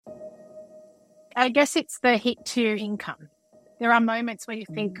I guess it's the hit to your income. There are moments where you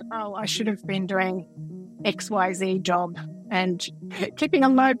think, oh, I should have been doing XYZ job and keeping a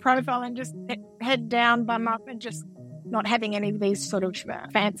low profile and just head down, bum up, and just not having any of these sort of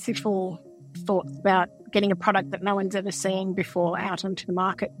fanciful thoughts about getting a product that no one's ever seen before out onto the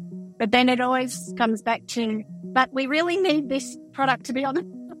market. But then it always comes back to, but we really need this product to be on the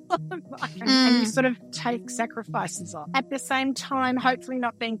market. And you sort of take sacrifices on. At the same time, hopefully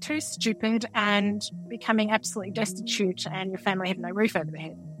not being too stupid and becoming absolutely destitute and your family have no roof over their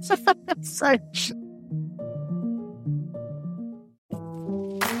head. So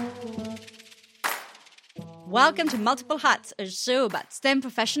Welcome to Multiple Hats, a show about STEM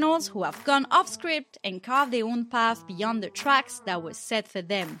professionals who have gone off script and carved their own path beyond the tracks that were set for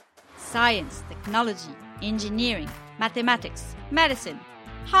them. Science, technology, engineering, mathematics, medicine,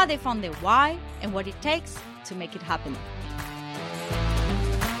 how they found their why and what it takes to make it happen.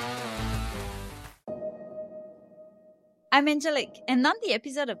 I'm Angelique, and on the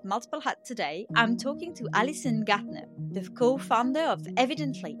episode of Multiple Hats today, I'm talking to Alison Gartner, the co-founder of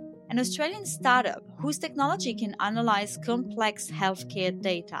Evidently, an Australian startup whose technology can analyze complex healthcare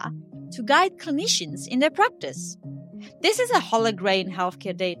data to guide clinicians in their practice. This is a holy grail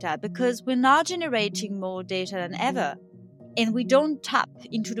healthcare data because we're now generating more data than ever, and we don't tap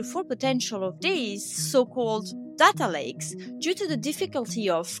into the full potential of these so-called data lakes due to the difficulty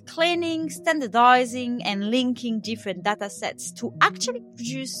of cleaning, standardizing, and linking different data sets to actually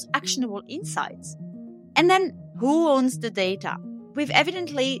produce actionable insights. And then, who owns the data? With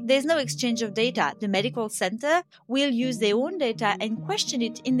Evidently, there's no exchange of data. The medical center will use their own data and question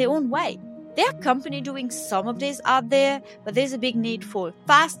it in their own way. There are companies doing some of this out there, but there's a big need for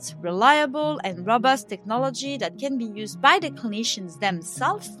fast, reliable, and robust technology that can be used by the clinicians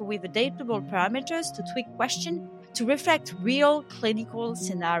themselves with adaptable parameters to tweak questions to reflect real clinical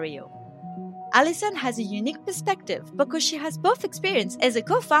scenario. Alison has a unique perspective because she has both experience as a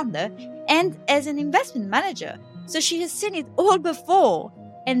co-founder and as an investment manager. So she has seen it all before,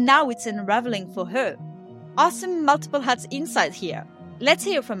 and now it's unraveling for her. Awesome Multiple Hats insight here. Let's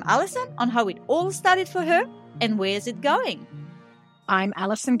hear from Alison on how it all started for her and where is it going. I'm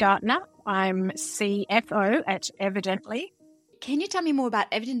Alison Gartner. I'm CFO at Evidently. Can you tell me more about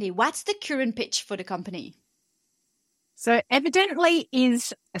Evidently? What's the current pitch for the company? So Evidently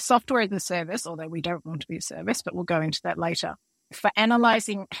is a software as a service, although we don't want to be a service, but we'll go into that later, for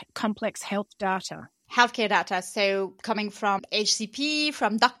analysing complex health data. Healthcare data, so coming from HCP,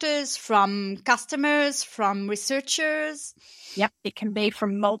 from doctors, from customers, from researchers? Yep, it can be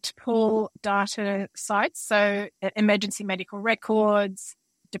from multiple data sites, so emergency medical records,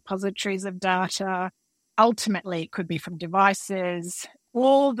 depositories of data. Ultimately, it could be from devices,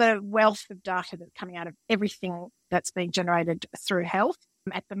 all the wealth of data that's coming out of everything that's being generated through health.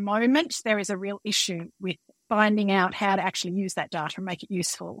 At the moment, there is a real issue with finding out how to actually use that data and make it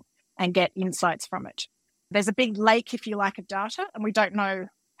useful and get insights from it. There's a big lake, if you like, of data, and we don't know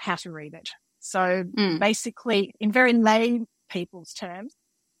how to read it. So basically, in very lay people's terms,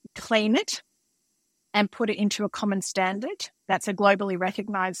 clean it and put it into a common standard. That's a globally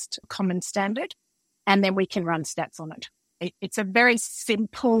recognized common standard, and then we can run stats on it. It's a very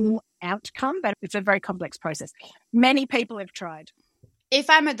simple outcome, but it's a very complex process. Many people have tried. If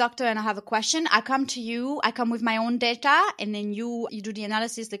I'm a doctor and I have a question, I come to you, I come with my own data, and then you do the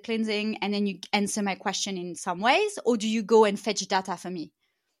analysis, the cleansing, and then you answer my question in some ways, or do you go and fetch data for me?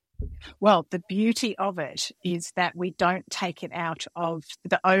 Well, the beauty of it is that we don't take it out of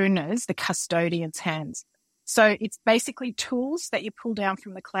the owners, the custodians' hands. So it's basically tools that you pull down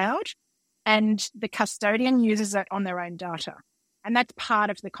from the cloud, and the custodian uses it on their own data. And that's part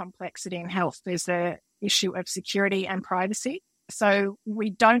of the complexity in health. There's the issue of security and privacy. So we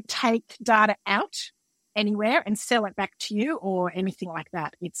don't take data out anywhere and sell it back to you or anything like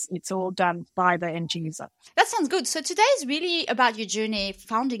that. It's all done by the end user. That sounds good. So today is really about your journey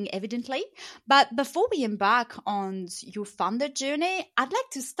founding Evidently. But before we embark on your founder journey, I'd like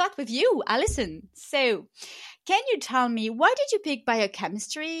to start with you, Alison. So can you tell me, why did you pick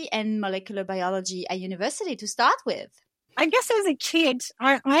biochemistry and molecular biology at university to start with? I guess as a kid,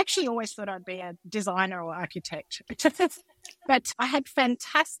 I actually always thought I'd be a designer or architect. But I had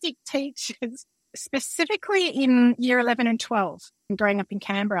fantastic teachers, specifically in year 11 and 12. Growing up in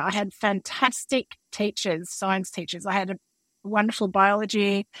Canberra, I had fantastic teachers, science teachers. I had a wonderful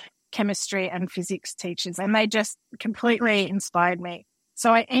biology, chemistry and physics teachers, and they just completely inspired me.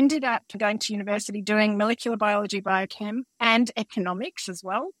 So I ended up going to university doing molecular biology, biochem, and economics as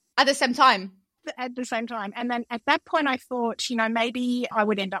well. At the same time? At the same time. And then at that point, I thought, maybe I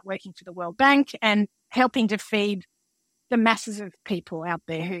would end up working for the World Bank and helping to feed the masses of people out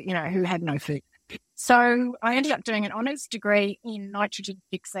there who had no food. So I ended up doing an honours degree in nitrogen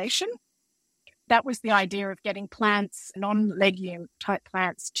fixation. That was the idea of getting plants, non-legume type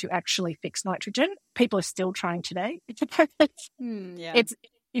plants, to actually fix nitrogen. People are still trying today. It's,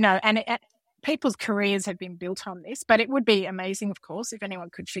 people's careers have been built on this, but it would be amazing, of course, if anyone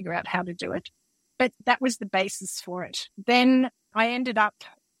could figure out how to do it. But that was the basis for it. Then I ended up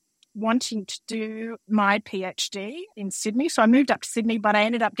wanting to do my PhD in Sydney. So I moved up to Sydney, but I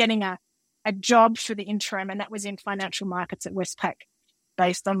ended up getting a job for the interim, and that was in financial markets at Westpac,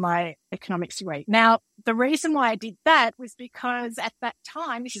 based on my economics degree. Now, the reason why I did that was because at that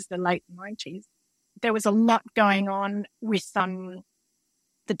time, this is the late 90s, there was a lot going on with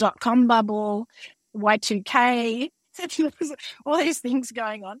the dot-com bubble, Y2K, all these things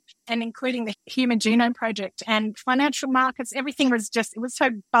going on, and including the Human Genome Project and financial markets. Everything was it was so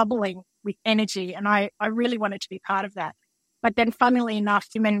bubbling with energy, and I really wanted to be part of that. But then, funnily enough,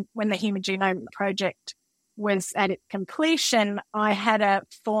 when the Human Genome Project was at its completion, I had a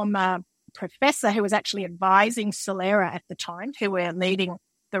former professor who was actually advising Solera at the time, who were leading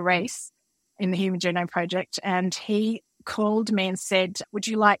the race in the Human Genome Project, and he called me and said, would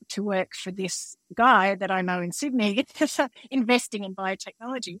you like to work for this guy that I know in Sydney investing in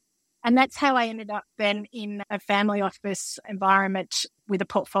biotechnology? And that's how I ended up then in a family office environment with a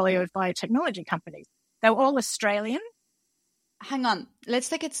portfolio of biotechnology companies. They were all Australian. Hang on, let's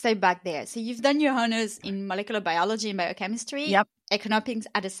take a step back there. So you've done your honors in molecular biology and biochemistry, economics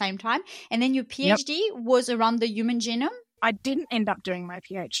at the same time, and then your PhD was around the human genome? I didn't end up doing my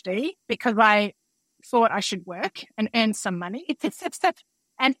PhD because I thought I should work and earn some money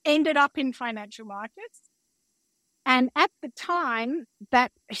and ended up in financial markets. And at the time,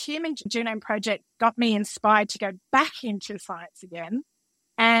 that Human Genome Project got me inspired to go back into science again.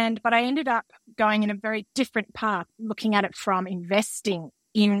 But I ended up going in a very different path, looking at it from investing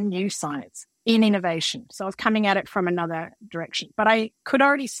in new science, in innovation. So I was coming at it from another direction. But I could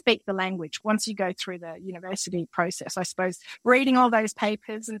already speak the language. Once you go through the university process, I suppose, reading all those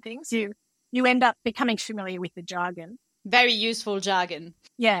papers and things, you end up becoming familiar with the jargon. Very useful jargon.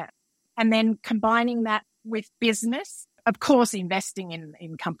 Yeah. And then combining that with business. Of course, investing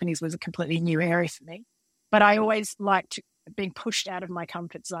in companies was a completely new area for me. But I always liked being pushed out of my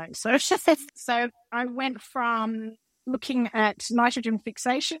comfort zone. So I went from looking at nitrogen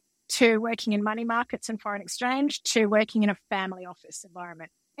fixation to working in money markets and foreign exchange to working in a family office environment.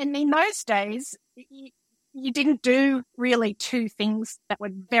 And in those days, you didn't do really two things that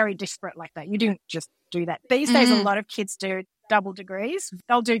were very disparate like that. You didn't just do that. These days, a lot of kids do double degrees.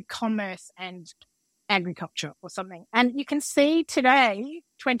 They'll do commerce and agriculture or something. And you can see today,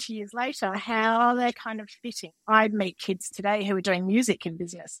 20 years later, how they're kind of fitting. I meet kids today who are doing music and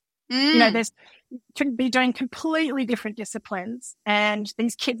business. There's could be doing completely different disciplines, and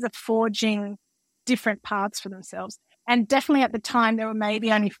these kids are forging different paths for themselves. And definitely at the time, there were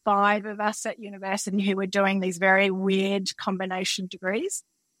maybe only 5 of us at university who were doing these very weird combination degrees.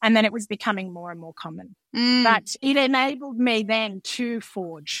 And then it was becoming more and more common. But it enabled me then to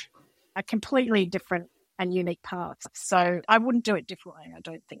forge a completely different and unique path. So I wouldn't do it differently, I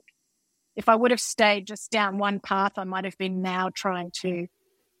don't think. If I would have stayed just down one path, I might have been now trying to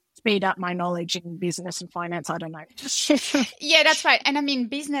speed up my knowledge in business and finance. I don't know. Yeah, that's right. And I mean,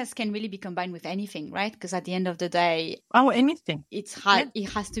 business can really be combined with anything, right? Because at the end of the day, anything. It's hard. Yeah.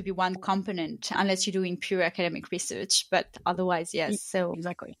 It has to be one component unless you're doing pure academic research. But otherwise, yes. So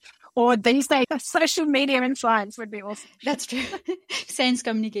exactly. Or these days, social media and science would be awesome. That's true. Science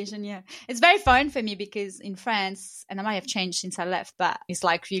communication, yeah. It's very fun for me because in France, and I might have changed since I left, but it's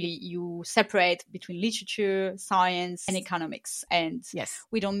like really you separate between literature, science, and economics. And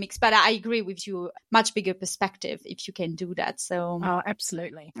we don't mix. But I agree with you, much bigger perspective if you can do that. So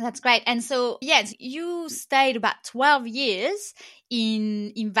absolutely. That's great. And so, yes, you stayed about 12 years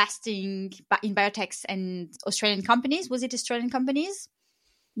in investing in biotechs and Australian companies. Was it Australian companies?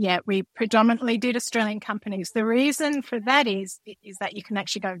 Yeah, we predominantly did Australian companies. The reason for that is that you can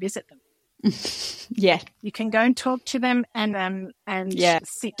actually go and visit them. Yeah. You can go and talk to them and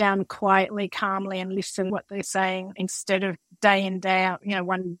sit down quietly, calmly and listen to what they're saying instead of day in, day out,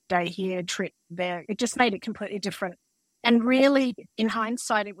 one day here, trip there. It just made it completely different. And really, in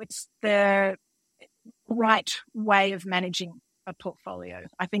hindsight, it was the right way of managing a portfolio.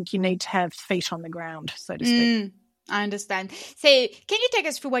 I think you need to have feet on the ground, so to speak. I understand. So can you take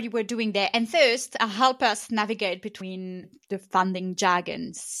us through what you were doing there? And first, help us navigate between the funding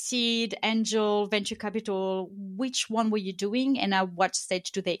jargon, seed, angel, venture capital. Which one were you doing and at what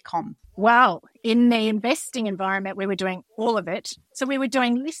stage do they come? Well, in the investing environment, we were doing all of it. So we were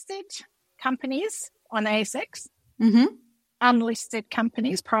doing listed companies on ASX. unlisted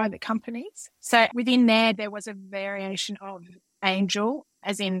companies, private companies. So within there was a variation of angel,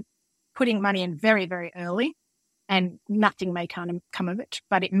 as in putting money in very, very early, and nothing may come of it,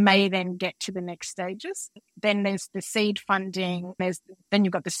 but it may then get to the next stages. Then there's the seed funding. Then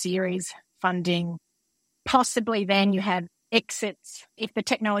you've got the series funding. Possibly then you have exits. If the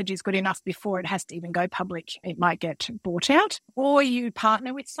technology is good enough before it has to even go public, it might get bought out. Or you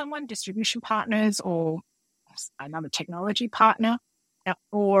partner with someone, distribution partners or another technology partner,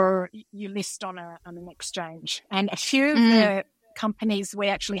 or you list on an exchange. And a few of the companies we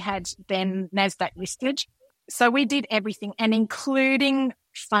actually had then NASDAQ listed. So we did everything, and including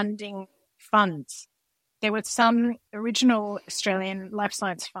funding funds. There were some original Australian life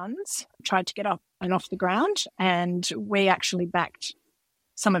science funds tried to get up and off the ground, and we actually backed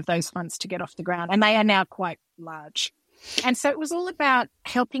some of those funds to get off the ground, and they are now quite large. And so it was all about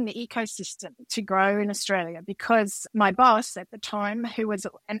helping the ecosystem to grow in Australia, because my boss at the time, who was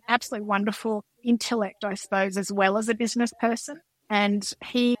an absolutely wonderful intellect, I suppose, as well as a business person, and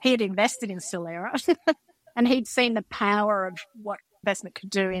he had invested in Solera and he'd seen the power of what investment could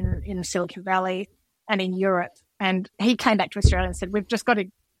do in Silicon Valley and in Europe. And he came back to Australia and said, we've just got to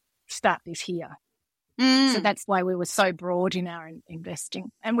start this here. So that's why we were so broad in our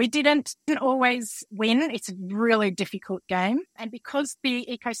investing. And we didn't always win. It's a really difficult game. And because the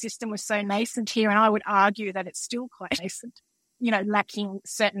ecosystem was so nascent here, and I would argue that it's still quite nascent, lacking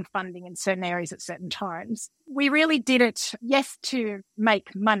certain funding in certain areas at certain times, we really did it, yes, to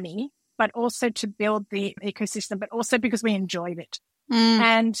make money, but also to build the ecosystem, but also because we enjoyed it.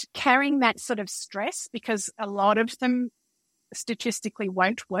 And carrying that sort of stress, because a lot of them statistically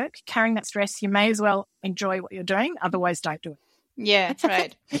won't work, carrying that stress, you may as well enjoy what you're doing, otherwise don't do it. Yeah,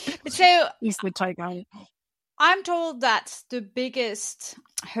 right. So is the take home. I'm told that the biggest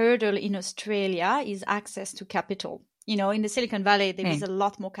hurdle in Australia is access to capital. In the Silicon Valley, there is a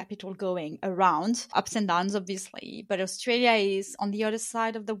lot more capital going around, ups and downs, obviously. But Australia is on the other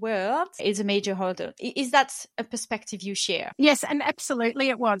side of the world. It's a major hurdle. Is that a perspective you share? Yes, and absolutely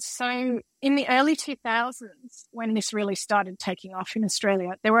it was. So in the early 2000s, when this really started taking off in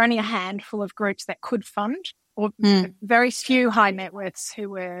Australia, there were only a handful of groups that could fund, or very few high net worths who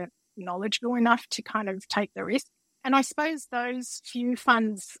were knowledgeable enough to kind of take the risk. And I suppose those few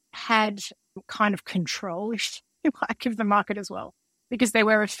funds had kind of control, like, of the market as well, because there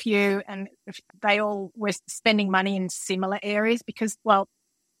were a few and they all were spending money in similar areas, because, well,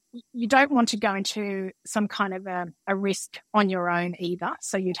 you don't want to go into some kind of a risk on your own either.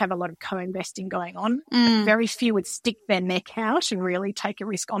 So you'd have a lot of co-investing going on. Very few would stick their neck out and really take a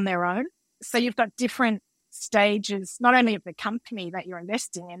risk on their own. So you've got different stages, not only of the company that you're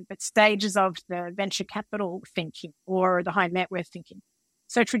investing in, but stages of the venture capital thinking or the high net worth thinking.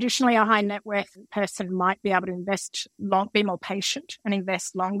 So traditionally, a high net worth person might be able to invest be more patient and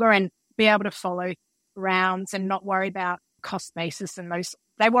invest longer and be able to follow rounds and not worry about cost basis and those.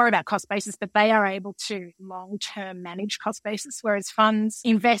 They worry about cost basis, but they are able to long-term manage cost basis, whereas funds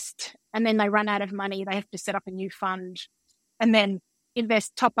invest and then they run out of money. They have to set up a new fund and then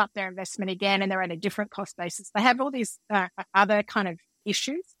top up their investment again, and they're at a different cost basis. They have all these other kind of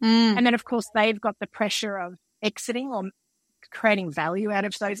issues. And then, of course, they've got the pressure of exiting or creating value out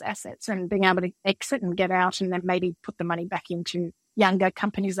of those assets and being able to exit and get out and then maybe put the money back into younger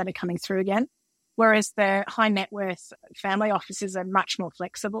companies that are coming through again. Whereas the high net worth family offices are much more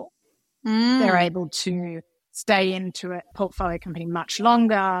flexible. They're able to stay into a portfolio company much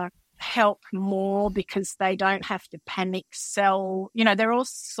longer, help more because they don't have to panic sell. There are all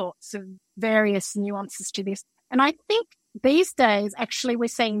sorts of various nuances to this. And I think these days, actually, we're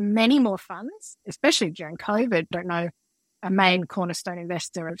seeing many more funds, especially during COVID, don't know, a main cornerstone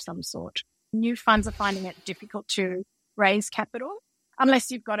investor of some sort. New funds are finding it difficult to raise capital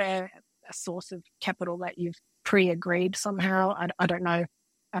unless you've got a source of capital that you've pre-agreed somehow. I don't know,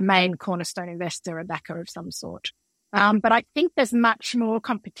 a main cornerstone investor, a backer of some sort. But I think there's much more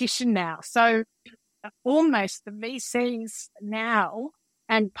competition now. So almost the VCs now,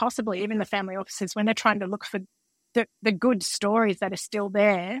 and possibly even the family offices, when they're trying to look for the good stories that are still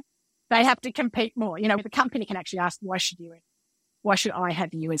there, they have to compete more. The company can actually ask, why should I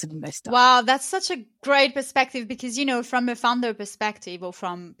have you as an investor? Wow, that's such a great perspective because, from a founder perspective or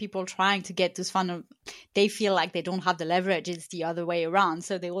from people trying to get this fund, they feel like they don't have the leverage. It's the other way around.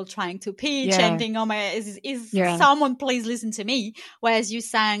 So they're all trying to pitch and think, someone please listen to me? Whereas you're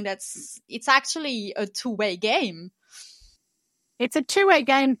saying it's actually a two-way game. It's a two-way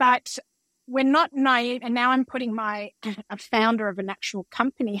game, but we're not naive. And now I'm putting a founder of an actual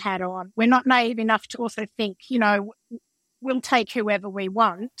company hat on. We're not naive enough to also think, we'll take whoever we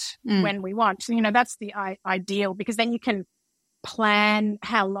want when we want. That's the ideal, because then you can plan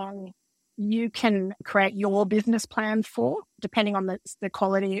how long you can create your business plan for, depending on the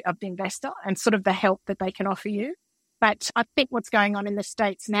quality of the investor and sort of the help that they can offer you. But I think what's going on in the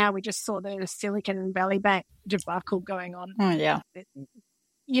States now, we just saw the Silicon Valley Bank debacle going on. Oh, yeah.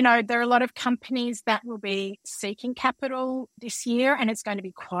 You know, there are a lot of companies that will be seeking capital this year, and it's going to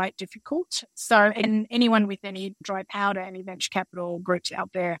be quite difficult. So, and anyone with any dry powder, any venture capital groups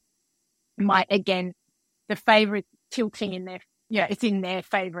out there might, again, the favorite tilting in their, it's in their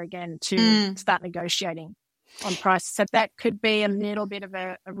favor again to start negotiating on price. So that could be a little bit of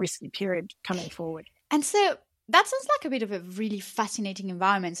a risky period coming forward. And so that sounds like a bit of a really fascinating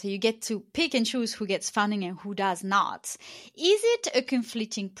environment. So you get to pick and choose who gets funding and who does not. Is it a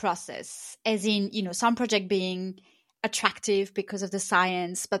conflicting process? As in, you know, some project being attractive because of the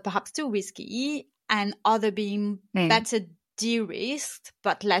science, but perhaps too risky, and other being better de-risked,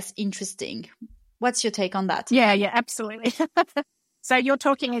 but less interesting. What's your take on that? Yeah, absolutely. So you're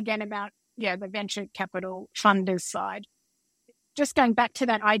talking again about, the venture capital funders side. Just going back to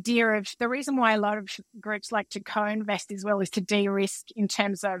that idea of the reason why a lot of groups like to co-invest as well is to de-risk in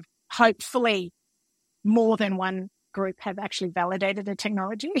terms of hopefully more than one group have actually validated the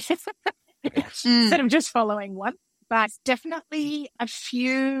technology instead of just following one. But definitely a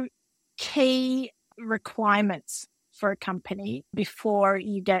few key requirements for a company before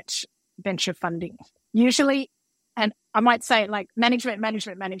you get venture funding. Usually, and I might say like management.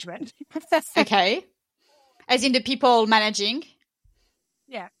 Okay. As in the people managing?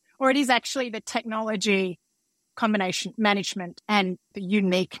 Yeah. Or it is actually the technology combination management and the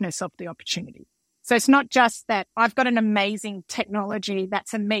uniqueness of the opportunity. So it's not just that I've got an amazing technology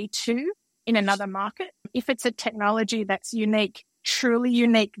that's a me too in another market. If it's a technology that's unique, truly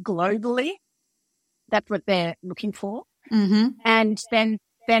unique globally, that's what they're looking for. Mm-hmm. And then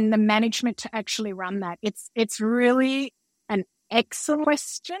the management to actually run that. It's really an excellent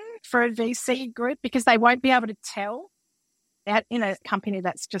question for a VC group because they won't be able to tell that in a company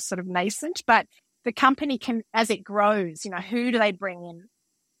that's just sort of nascent, but the company can, as it grows, who do they bring in?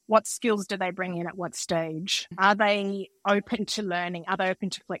 What skills do they bring in at what stage? Are they open to learning? Are they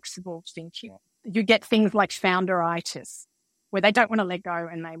open to flexible thinking? You get things like founderitis, where they don't want to let go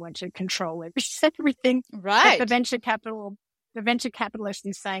and they want to control everything. Right. But the venture capitalist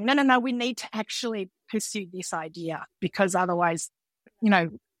is saying, no, we need to actually pursue this idea because otherwise,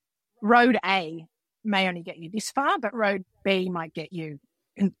 road A may only get you this far, but road B might get you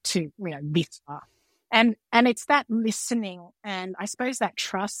into, this far. And it's that listening and I suppose that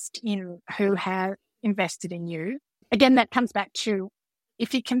trust in who have invested in you. Again, that comes back to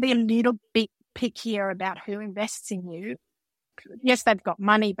if you can be a little bit pickier about who invests in you. Yes, they've got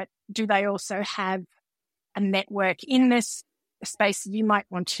money, but do they also have a network in this space you might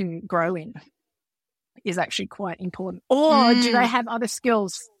want to grow in is actually quite important. Or do they have other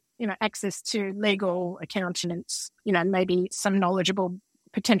skills, access to legal accountants, maybe some knowledgeable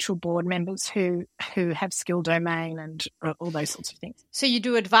potential board members who have skill domain and all those sorts of things. So you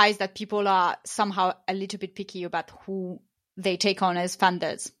do advise that people are somehow a little bit picky about who they take on as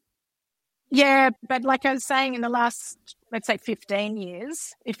funders. Yeah, but like I was saying, in the last, let's say 15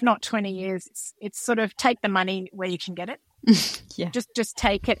 years, if not 20 years, it's sort of take the money where you can get it. Yeah. Just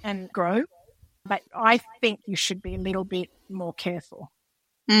take it and grow. But I think you should be a little bit more careful.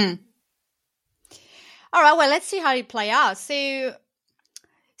 All right, well, let's see how it play out. So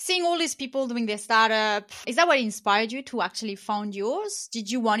seeing all these people doing their startup, is that what inspired you to actually found yours? Did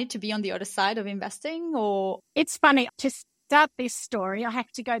you want it to be on the other side of investing or? It's funny. To start this story, I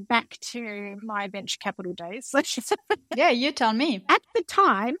have to go back to my venture capital days. Yeah, you tell me. At the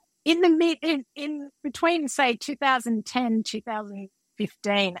time, in between, say, 2010,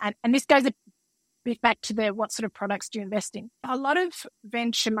 2015, and this goes a bit back to what sort of products do you invest in? A lot of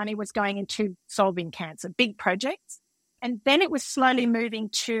venture money was going into solving cancer, big projects. And then it was slowly moving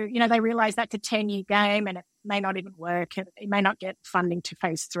to, they realized that's a 10-year game and it may not even work. And it may not get funding to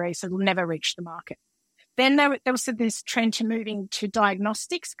phase 3, so it'll never reach the market. Then there was this trend to moving to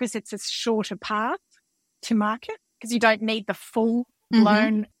diagnostics because it's a shorter path to market because you don't need the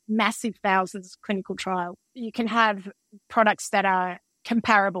full-blown massive thousands clinical trial. You can have products that are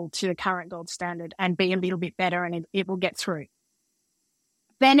comparable to the current gold standard and be a little bit better and it will get through.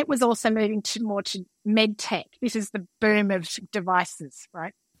 Then it was also moving more to med tech. This is the boom of devices,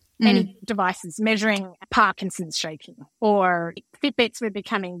 right? Any devices measuring Parkinson's shaking, or Fitbits were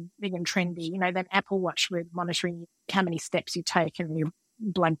becoming big and trendy. Then Apple Watch were monitoring how many steps you take and your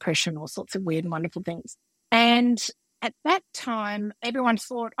blood pressure and all sorts of weird and wonderful things. And at that time, everyone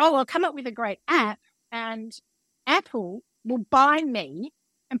thought, I'll come up with a great app and Apple will buy me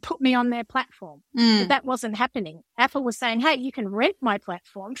and put me on their platform. But that wasn't happening. Apple was saying, hey, you can rent my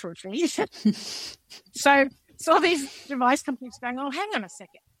platform for a fee. So these device companies going, oh, hang on a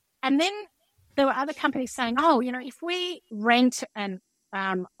second. And then there were other companies saying, oh, if we rent an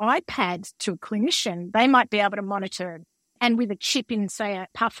iPad to a clinician, they might be able to monitor. And with a chip in, say, a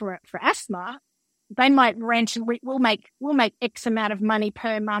puffer for asthma, they might rent, and we'll make X amount of money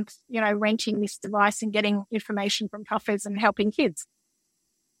per month, renting this device and getting information from puffers and helping kids.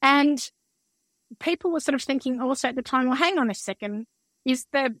 And people were sort of thinking also at the time, well, hang on a second, is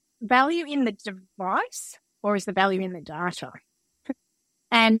the value in the device or is the value in the data?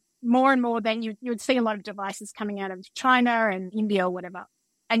 And more then you would see a lot of devices coming out of China and India or whatever,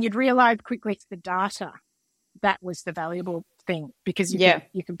 and you'd realize quickly it's the data that was the valuable thing, because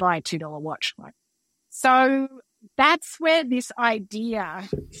you could buy a $2 watch, right? So that's where this idea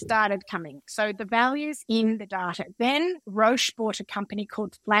started coming. So the value's in the data. Then Roche bought a company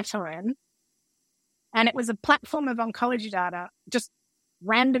called Flatiron, and it was a platform of oncology data, just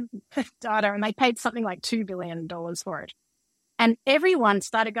random data, and they paid something like $2 billion for it. And everyone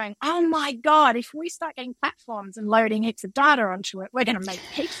started going, oh, my God, if we start getting platforms and loading heaps of data onto it, we're going to make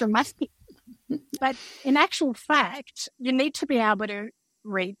heaps of money. But in actual fact, you need to be able to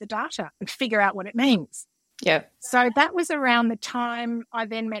read the data and figure out what it means. Yeah. So that was around the time I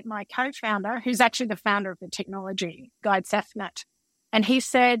then met my co-founder, who's actually the founder of the technology, Guy Safnat. And he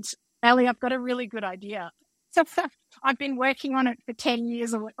said, Ellie, I've got a really good idea. So I've been working on it for 10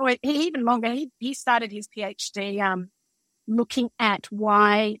 years or even longer. He started his PhD looking at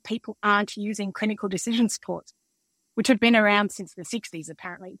why people aren't using clinical decision support, which had been around since the 60s,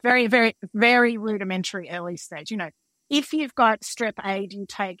 apparently. Very, very, very rudimentary early stage. If you've got strep A, do you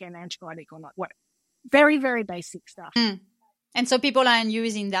take an antibiotic or not? What? Very, very basic stuff. And so people aren't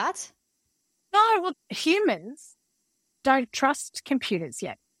using that? No, well, humans don't trust computers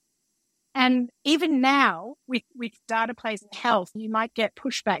yet. And even now, with data plays in health, you might get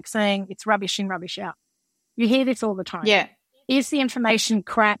pushback saying it's rubbish in, rubbish out. You hear this all the time. Yeah. Is the information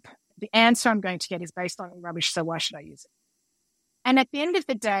crap? The answer I'm going to get is based on rubbish, so why should I use it? And at the end of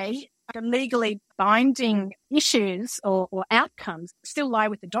the day, the legally binding issues or outcomes still lie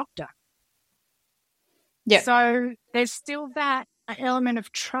with the doctor. Yeah. So there's still that element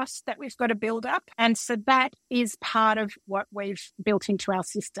of trust that we've got to build up. And so that is part of what we've built into our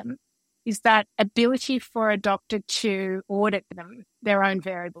system, is that ability for a doctor to audit their own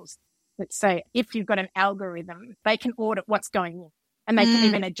variables. Let's say if you've got an algorithm, they can audit what's going in, and they can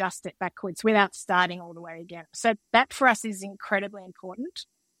even adjust it backwards without starting all the way again. So that for us is incredibly important.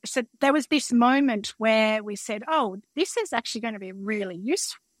 So there was this moment where we said, oh, this is actually going to be really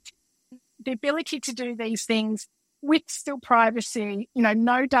useful. The ability to do these things with still privacy,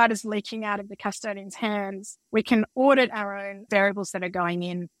 no data's leaking out of the custodian's hands. We can audit our own variables that are going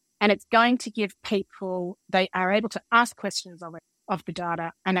in, and it's going to give people, they are able to ask questions of the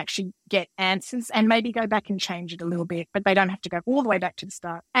data and actually get answers and maybe go back and change it a little bit, but they don't have to go all the way back to the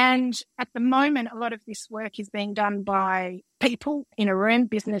start. And at the moment, a lot of this work is being done by people in a room,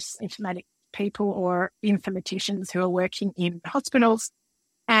 business informatics people or informaticians who are working in hospitals.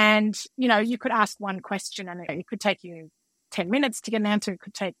 And, you could ask one question and it could take you 10 minutes to get an answer. It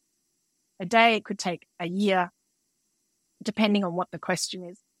could take a day. It could take a year, depending on what the question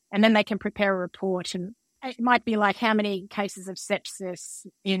is. And then they can prepare a report, and it might be like how many cases of sepsis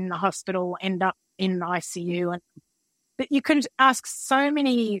in the hospital end up in the ICU. But you could ask so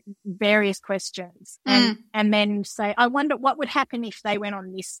many various questions and then say, I wonder what would happen if they went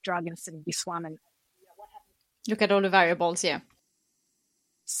on this drug instead of this one. And what happened? Look at all the variables, yeah.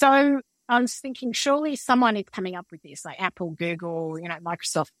 So I was thinking, surely someone is coming up with this, like Apple, Google,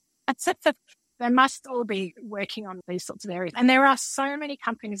 Microsoft. They must all be working on these sorts of areas. And there are so many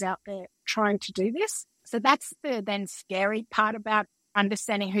companies out there trying to do this. So that's the then scary part about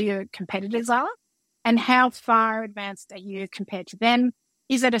understanding who your competitors are and how far advanced are you compared to them.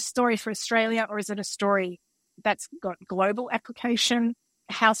 Is it a story for Australia, or is it a story that's got global application?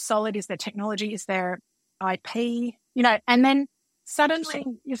 How solid is their technology? Is their IP? And then suddenly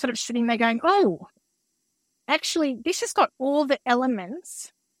you're sort of sitting there going, oh, actually, this has got all the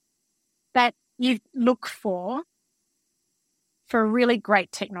elements that you look for a really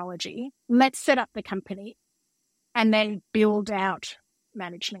great technology. Let's set up the company and then build out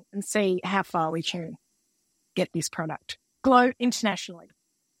management and see how far we can get this product internationally.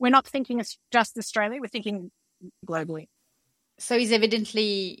 We're not thinking just Australia, we're thinking globally. So is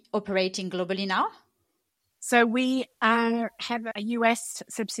evidently operating globally now? So we have a US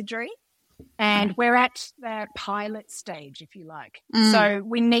subsidiary, and we're at the pilot stage, if you like. So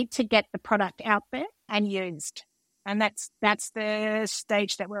we need to get the product out there and used. And that's the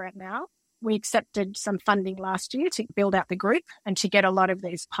stage that we're at now. We accepted some funding last year to build out the group and to get a lot of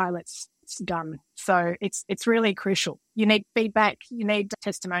these pilots done. So it's really crucial. You need feedback, you need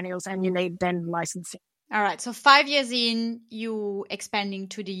testimonials, and you need then licensing. All right. So 5 years in, you expanding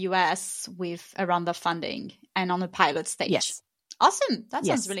to the US with a round of funding and on a pilot stage. Yes. Awesome. That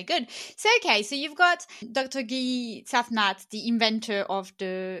sounds really good. So, okay. So you've got Dr. Guy Safnat, the inventor of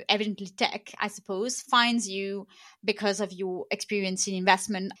the Evidently Tech, I suppose, finds you because of your experience in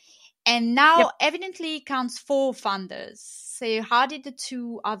investment. And now Evidently counts 4 funders. So how did the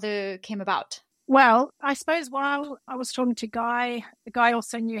 2 other came about? Well, I suppose while I was talking to Guy, the guy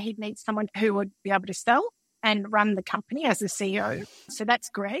also knew he'd need someone who would be able to sell and run the company as a CEO. So that's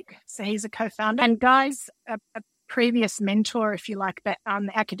Greg. So he's a co-founder. And Guy's a previous mentor, if you like, but on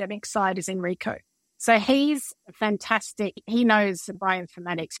the academic side is Enrico. So he's fantastic. He knows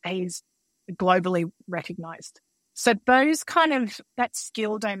bioinformatics. He's globally recognized. So those that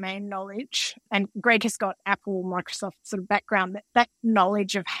skill domain knowledge, and Greg has got Apple, Microsoft sort of background, that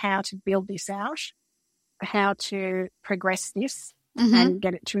knowledge of how to build this out, how to progress this and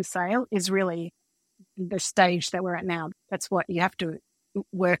get it to a sale is really the stage that we're at now. That's what you have to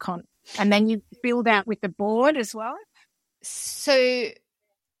work on. And then you build out with the board as well. So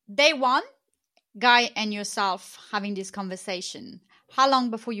day one, Guy and yourself having this conversation. How long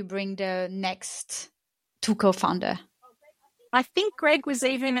before you bring the next 2 co-founder? I think Greg was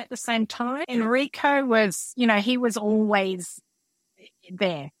even at the same time. Enrico was, he was always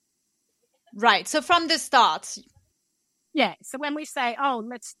there. Right. So from the start. Yeah. So when we say,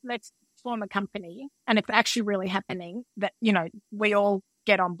 let's form a company, and it's actually really happening, that, we all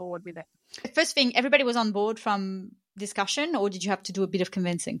get on board with it. The first thing, everybody was on board from discussion, or did you have to do a bit of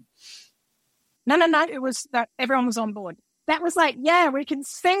convincing? No. It was that everyone was on board. That was like, yeah, we can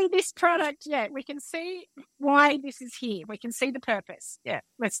see this product. Yeah, we can see why this is here. We can see the purpose. Yeah,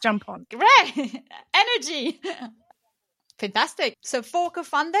 let's jump on. Great. Energy. Fantastic. So 4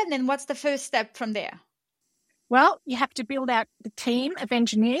 co-founder, then what's the first step from there? Well, you have to build out the team of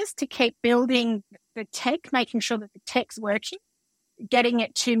engineers to keep building the tech, making sure that the tech's working, getting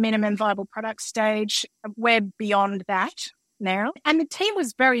it to minimum viable product stage. We're beyond that now. And the team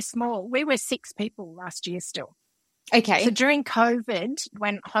was very small. We were 6 people last year still. Okay. So during COVID,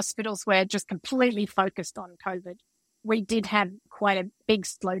 when hospitals were just completely focused on COVID, we did have quite a big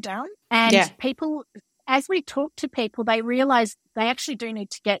slowdown. And people, as we talked to people, they realized they actually do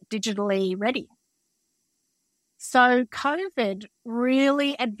need to get digitally ready. So COVID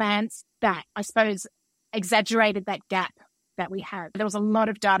really advanced that, I suppose, exaggerated that gap that we had. There was a lot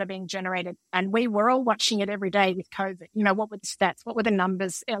of data being generated, and we were all watching it every day with COVID. What were the stats? What were the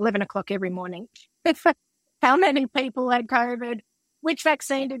numbers? 11 o'clock every morning. How many people had COVID? Which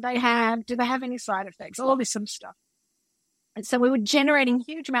vaccine did they have? Do they have any side effects? All this sort of stuff. And so we were generating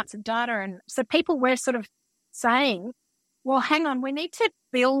huge amounts of data. And so people were sort of saying, well, hang on, we need to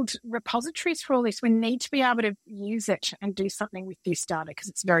build repositories for all this. We need to be able to use it and do something with this data because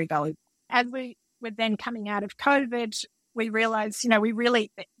it's very valuable. As we were then coming out of COVID, we realized,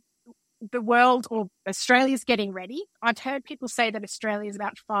 the world, or Australia's getting ready. I've heard people say that Australia is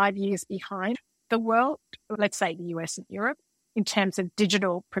about 5 years behind the world, let's say the US and Europe, in terms of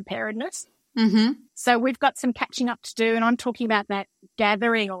digital preparedness. Mm-hmm. So we've got some catching up to do, and I'm talking about that,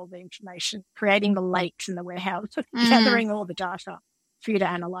 gathering all the information, creating the lakes in the warehouse, gathering all the data for you to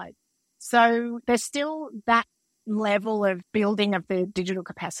analyze. So there's still that level of building of the digital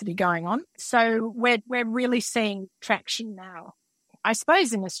capacity going on. So we're really seeing traction now. I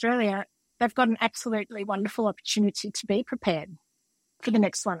suppose in Australia, they've got an absolutely wonderful opportunity to be prepared for the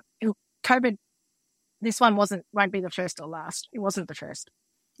next one. COVID, this one won't be the first or last. It wasn't the first.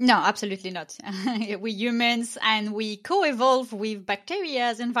 No, absolutely not. We're humans and we co-evolve with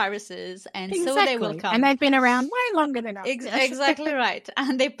bacteria and viruses, and exactly. So they will come. And they've been around way longer than us. Exactly right.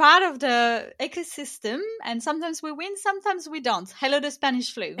 And they're part of the ecosystem, and sometimes we win, sometimes we don't. Hello, the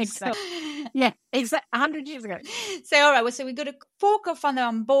Spanish flu. Exactly. Yeah, exactly. 100 years ago. So, all right. So we got a 4 co-founder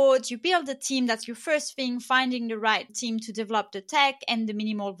on board. You build a team. That's your first thing, finding the right team to develop the tech and the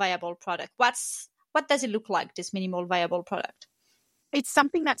minimal viable product. What does it look like, this minimal viable product? It's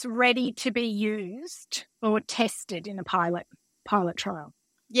something that's ready to be used or tested in a pilot trial.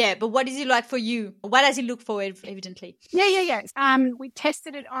 Yeah, but what is it like for you? What does it look for, evidently? Yeah. We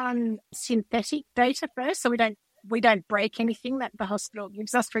tested it on synthetic data first, so we don't break anything that the hospital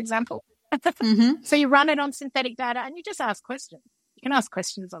gives us, for example. Mm-hmm. So you run it on synthetic data and you just ask questions. You can ask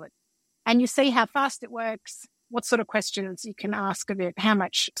questions of it. And you see how fast it works, what sort of questions you can ask of it, how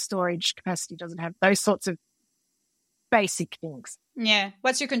much storage capacity does it have, those sorts of basic things. Yeah.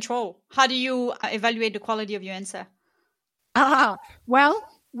 What's your control? How do you evaluate the quality of your answer? Well,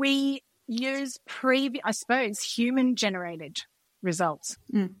 we use human-generated results.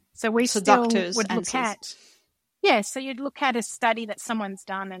 So we still would look at, so you'd look at a study that someone's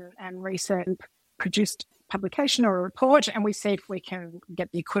done and research and produced publication or a report, and we see if we can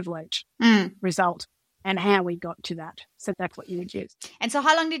get the equivalent result and how we got to that. So that's what you would use. And so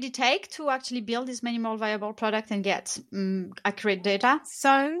how long did it take to actually build this minimal viable product and get accurate data?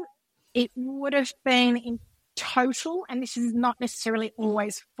 So it would have been in total, and this is not necessarily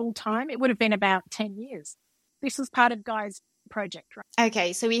always full-time, it would have been about 10 years. This was part of Guy's project, right?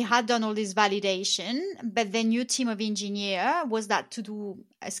 Okay, so we had done all this validation, but then your team of engineer, was that to do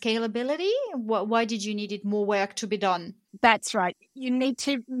a scalability? Why did you need more work to be done? That's right. You need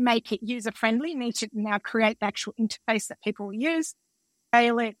to make it user-friendly. You need to now create the actual interface that people will use,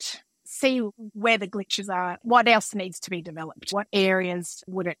 scale it, see where the glitches are, what else needs to be developed, what areas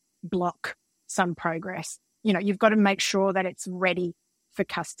would it block some progress. You know, you've got to make sure that it's ready for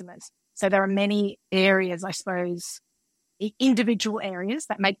customers. So there are many areas, I suppose, individual areas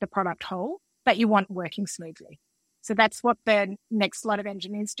that make the product whole that you want working smoothly. So that's what the next lot of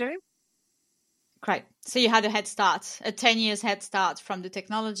engineers do. Great. So you had a head start, a 10 years head start from the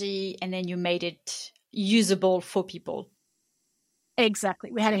technology, and then you made it usable for people.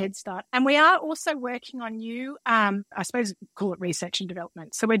 Exactly. We had a head start. And we are also working on new, I suppose call it research and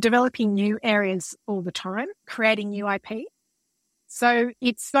development. So we're developing new areas all the time, creating new IP. So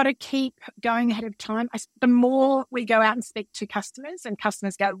it's got to keep going ahead of time. The more we go out and speak to customers and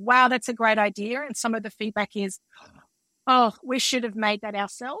customers go, wow, that's a great idea. And some of the feedback is, oh, we should have made that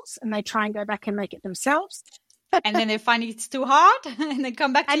ourselves. And they try and go back and make it themselves. And then they find it's too hard and they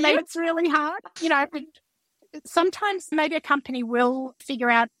come back to you. And it's really hard. You know, sometimes maybe a company will figure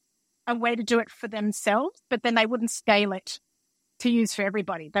out a way to do it for themselves, but then they wouldn't scale it to use for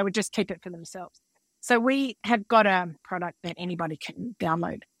everybody. They would just keep it for themselves. So we have got a product that anybody can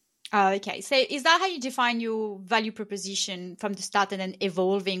download. Okay. So is that how you define your value proposition from the start and then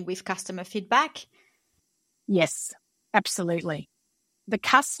evolving with customer feedback? Yes, absolutely. The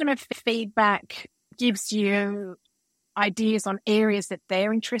customer feedback gives you ideas on areas that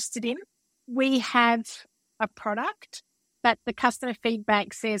they're interested in. We have a product that the customer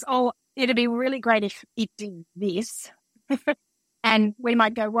feedback says, oh, it'd be really great if it did this. And we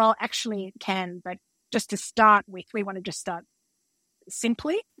might go, well, actually it can, but just to start with, we want to just start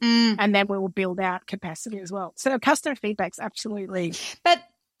simply and then we will build out capacity as well. So customer feedback's absolutely. But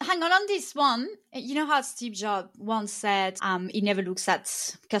hang on this one. You know how Steve Jobs once said he never looks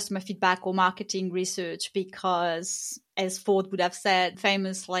at customer feedback or marketing research because, as Ford would have said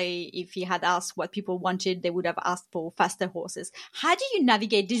famously, if he had asked what people wanted, they would have asked for faster horses. How do you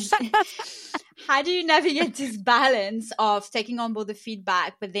navigate this? How do you navigate this balance of taking on board the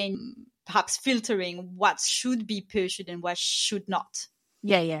feedback, but then perhaps filtering what should be pursued and what should not?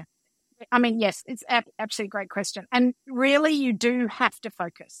 Yeah. I mean, yes, it's absolutely a great question. And really, you do have to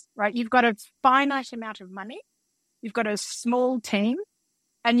focus, right? You've got a finite amount of money, you've got a small team,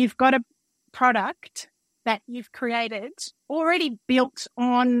 and you've got a product that you've created already built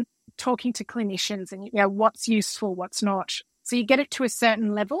on talking to clinicians and, you know, what's useful, what's not. So you get it to a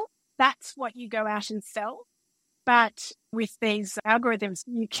certain level. That's what you go out and sell. But with these algorithms,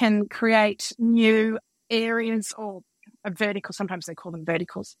 you can create new areas or a vertical. Sometimes they call them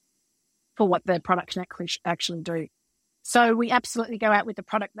verticals for what the product can actually do. So we absolutely go out with the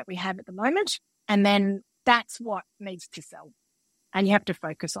product that we have at the moment, and then that's what needs to sell. And you have to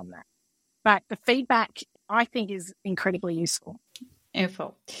focus on that. But the feedback, I think, is incredibly useful.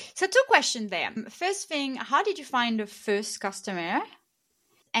 Info. So 2 questions there. First thing, how did you find the first customer?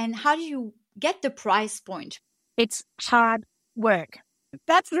 And how do you get the price point? It's hard work.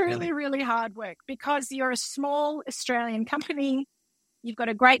 That's really, really hard work because you're a small Australian company. You've got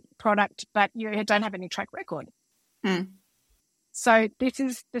a great product, but you don't have any track record. So this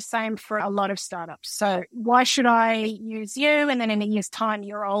is the same for a lot of startups. So why should I use you? And then in a year's time,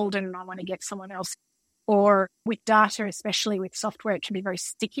 you're old and I want to get someone else. Or with data, especially with software, it can be very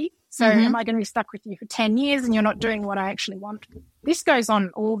sticky. So am I going to be stuck with you for 10 years and you're not doing what I actually want? This goes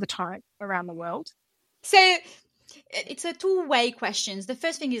on all the time around the world. So it's a 2-way questions. The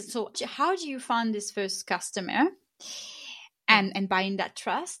first thing is, so how do you find this first customer and buying that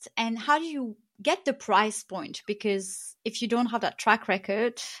trust? And how do you get the price point? Because if you don't have that track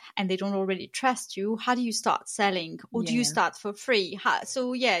record and they don't already trust you, how do you start selling? Or do you start for free?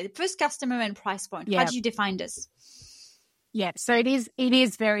 First customer and price point. How do you define this? Yeah, so it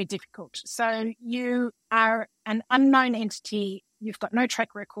is very difficult. So you are an unknown entity. You've got no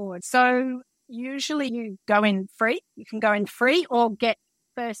track record. So usually you go in free. You can go in free or get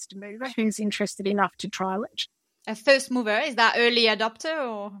first mover who's interested enough to trial it. A first mover, is that early adopter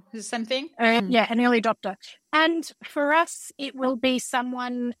or the same thing? Yeah, an early adopter. And for us, it will be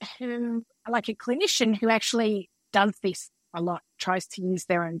someone who, like a clinician who actually does this a lot, tries to use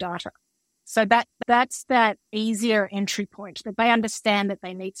their own data. So that's that easier entry point, that they understand that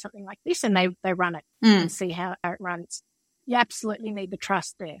they need something like this and they run it and see how it runs. You absolutely need the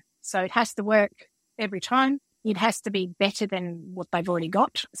trust there. So it has to work every time. It has to be better than what they've already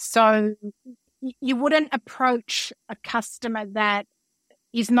got. So you wouldn't approach a customer that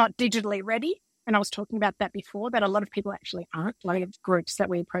is not digitally ready. And I was talking about that before, that a lot of people actually aren't. A lot of groups that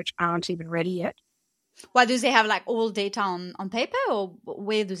we approach aren't even ready yet. Why do they have like all data on paper, or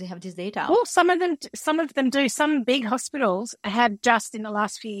where do they have this data? Well, some of them do. Some big hospitals have just in the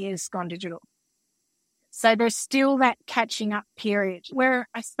last few years gone digital. So there's still that catching up period where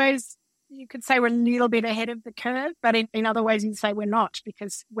I suppose you could say we're a little bit ahead of the curve, but in other ways you'd say we're not,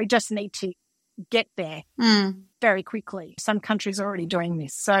 because we just need to get there very quickly. Some countries are already doing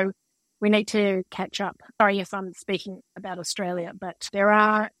this. So we need to catch up. Sorry if I'm speaking about Australia, but there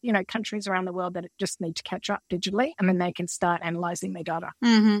are, countries around the world that just need to catch up digitally, and then they can start analysing their data.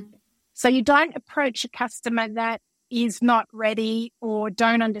 Mm-hmm. So you don't approach a customer that is not ready or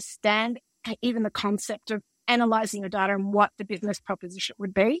don't understand even the concept of analysing your data and what the business proposition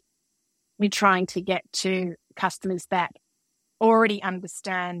would be. We're trying to get to customers that already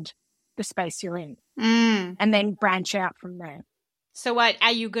understand the space you're in and then branch out from there. So what,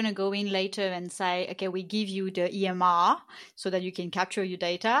 are you going to go in later and say, okay, we give you the EMR so that you can capture your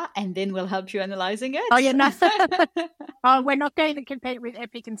data and then we'll help you analyzing it? Oh, yeah, no. We're not going to compete with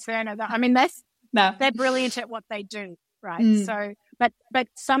Epic and Cerner. I mean, they're brilliant at what they do, right? So, but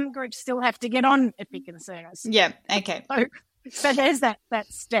some groups still have to get on Epic and Cerner. Yeah, okay. So there's that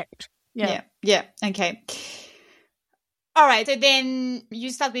step. Yeah, okay. All right, so then you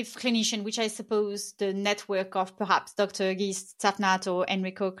start with clinician, which I suppose the network of perhaps Dr. Guy Stafnat or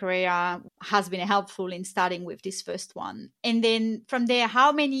Enrico Correa has been helpful in starting with this first one. And then from there,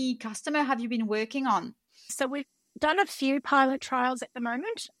 how many customers have you been working on? So we've done a few pilot trials at the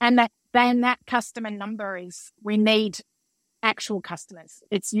moment, and that customer number is, we need actual customers.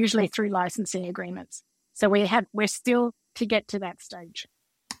 It's usually through licensing agreements. So we're still to get to that stage.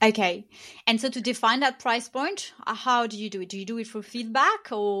 Okay. And so to define that price point, how do you do it? Do you do it through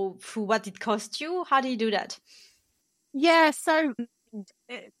feedback or through what it costs you? How do you do that? Yeah, so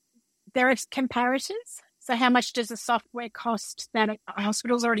there are comparators. So how much does the software cost that a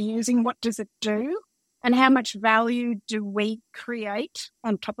hospital's already using? What does it do? And how much value do we create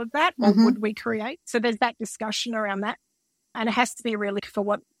on top of that, or would we create? So there's that discussion around that. And it has to be really for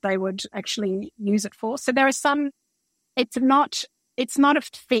what they would actually use it for. So there are some, it's not a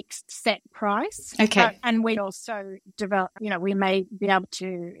fixed set price. Okay. And we also develop, we may be able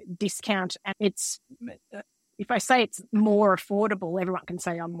to discount, and if I say it's more affordable, everyone can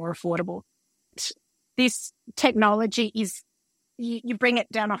say I'm more affordable. This technology is, you bring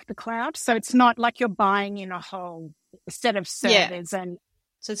it down off the cloud. So it's not like you're buying in a whole set of servers. And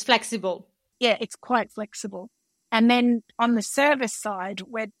so it's flexible. Yeah, it's quite flexible. And then on the service side,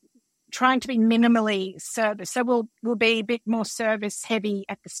 we're trying to be minimally service. So we'll be a bit more service heavy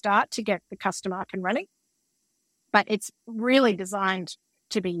at the start to get the customer up and running. But it's really designed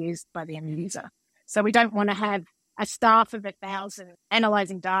to be used by the end user. So we don't want to have a staff of 1,000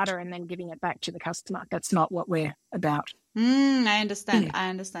 analysing data and then giving it back to the customer. That's not what we're about. I understand. I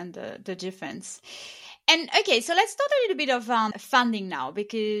understand the difference. And okay, so let's talk a little bit of funding now,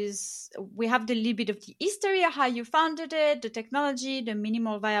 because we have the little bit of the history of how you founded it, the technology, the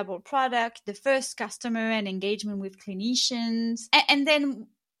minimal viable product, the first customer and engagement with clinicians. And then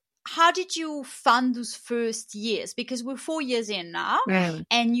how did you fund those first years? Because we're 4 years in now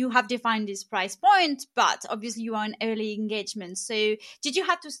and you have defined this price point, but obviously you are in early engagement. So did you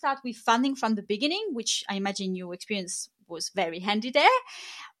have to start with funding from the beginning, which I imagine your experience was very handy there?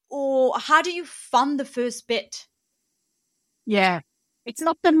 Or how do you fund the first bit? Yeah, it's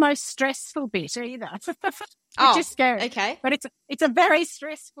not the most stressful bit either. Which is scary. Okay. But it's a very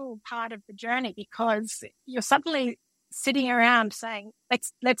stressful part of the journey, because you're suddenly sitting around saying,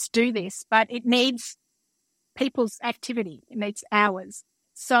 let's do this, but it needs people's activity. It needs hours.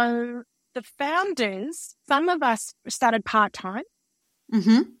 So the founders, some of us started part-time.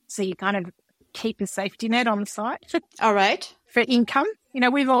 So you kind of keep a safety net on the side. All right. For income.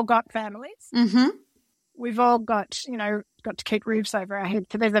 We've all got families. We've all got to keep roofs over our head.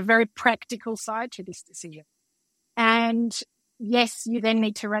 So there's a very practical side to this decision. And yes, you then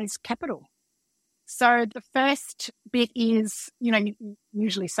need to raise capital. So the first bit is, you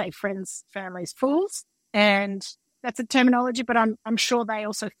usually say friends, families, fools. And that's a terminology, but I'm sure they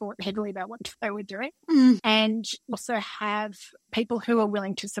also thought heavily about what they were doing. And also have people who are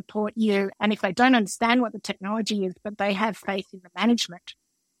willing to support you. And if they don't understand what the technology is, but they have faith in the management,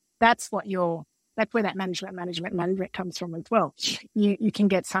 that's where that management comes from as well. You can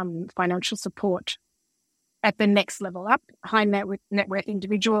get some financial support at the next level up, high net worth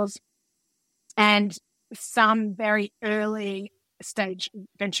individuals, and some very early stage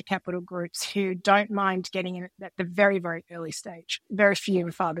venture capital groups who don't mind getting in at the very, very early stage. Very few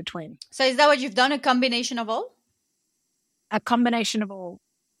and far between. So is that what you've done? A combination of all? A combination of all.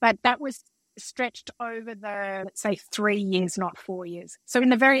 But that was stretched over let's say 3 years, not 4 years. So in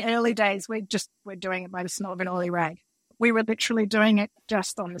the very early days, we're doing it by the smell of an oily rag. We were literally doing it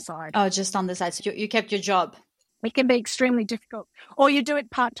just on the side. Oh, just on the side. So you kept your job. It can be extremely difficult. Or you do it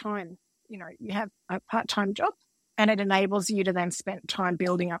part-time. You have a part-time job and it enables you to then spend time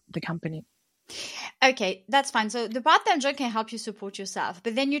building up the company. Okay, that's fine. So the part-time job can help you support yourself.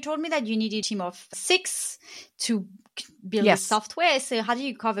 But then you told me that you need a team of 6 to build the software. So how do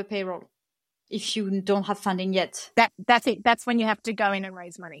you cover payroll if you don't have funding yet? That's it. That's when you have to go in and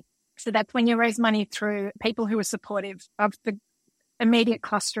raise money. So that's when you raise money through people who are supportive of the immediate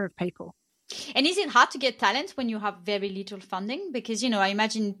cluster of people. And is it hard to get talent when you have very little funding? Because, I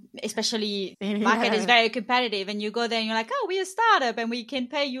imagine especially market is very competitive and you go there and you're like, oh, we're a startup and we can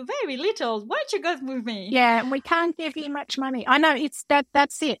pay you very little. Why don't you go with me? Yeah, and we can't give you much money. I know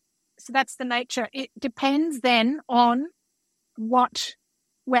that's it. So that's the nature. It depends then on what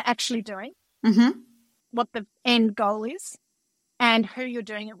we're actually doing, what the end goal is and who you're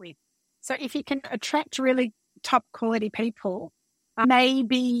doing it with. So if you can attract really top quality people,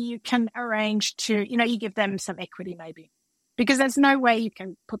 maybe you can arrange to, you give them some equity maybe, because there's no way you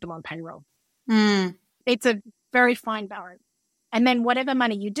can put them on payroll. It's a very fine balance. And then whatever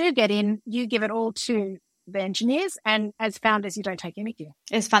money you do get in, you give it all to the engineers. And as founders, you don't take anything.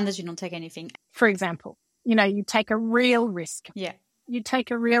 As founders, you don't take anything. For example, you take a real risk. Yeah. You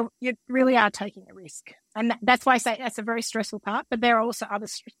really are taking a risk. And that's why I say that's a very stressful part, but there are also other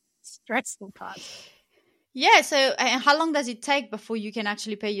stressful parts. Yeah. So how long does it take before you can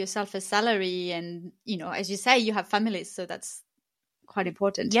actually pay yourself a salary? And, as you say, you have families, so that's quite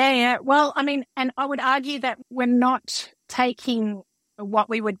important. Yeah. Well, I mean, and I would argue that we're not taking what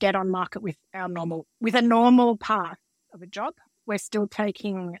we would get on market with a normal path of a job. We're still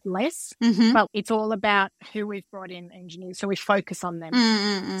taking less, but it's all about who we've brought in engineers. So we focus on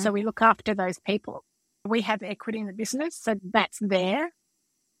them. So we look after those people. We have equity in the business, so that's there.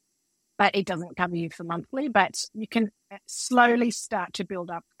 But it doesn't cover you for monthly, but you can slowly start to build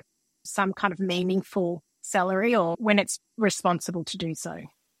up some kind of meaningful salary or when it's responsible to do so.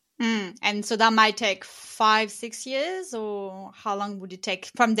 And so that might take 5-6 years, or how long would it take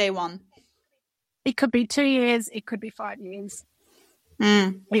from day one? It could be 2 years. It could be 5 years.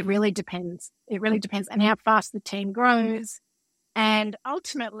 It really depends. And how fast the team grows. And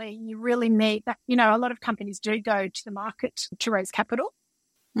ultimately, you really need that. A lot of companies do go to the market to raise capital.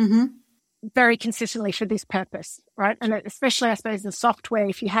 Very consistently for this purpose, right? And especially, I suppose, the software,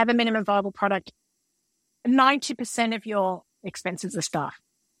 if you have a minimum viable product, 90% of your expenses are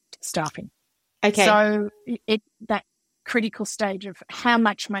staffing. Okay. So that critical stage of how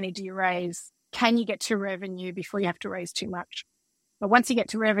much money do you raise? Can you get to revenue before you have to raise too much? But once you get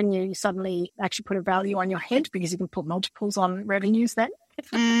to revenue, you suddenly actually put a value on your head because you can put multiples on revenues then.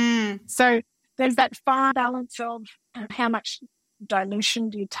 So there's that fine balance of how much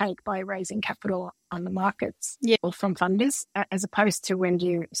dilution do you take by raising capital on the markets or from funders, as opposed to when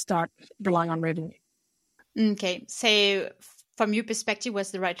you start relying on revenue. Okay. So from your perspective,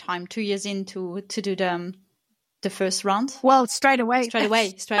 what's the right time? 2 years in to do the first round? Well, straight away. Straight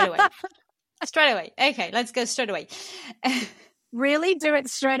away. Okay, let's go straight away. Really do it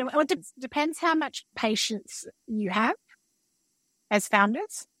straight away. Well, it depends how much patience you have as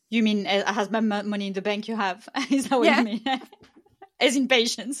founders. You mean as much money in the bank you have? Is that what you mean? As in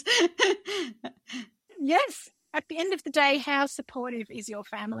patience. Yes. At the end of the day, how supportive is your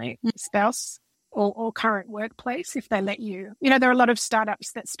family, spouse, or current workplace if they let you? There are a lot of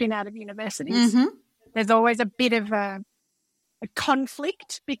startups that spin out of universities. There's always a bit of a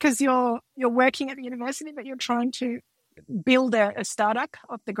conflict because you're working at the university, but you're trying to build a startup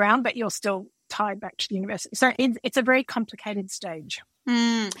off the ground, but you're still tied back to the university. So it's a very complicated stage.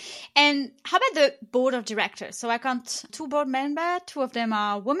 And how about the board of directors? So I count 2 board members, 2 of them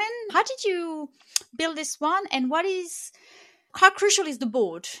are women. How did you build this one? And how crucial is the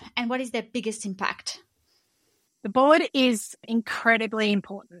board? And what is their biggest impact? The board is incredibly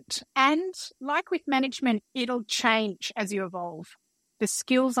important. And like with management, it'll change as you evolve. The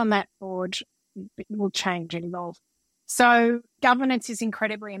skills on that board will change and evolve. So governance is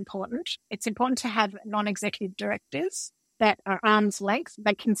incredibly important. It's important to have non-executive directors that are arm's length.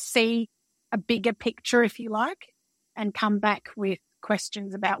 They can see a bigger picture, if you like, and come back with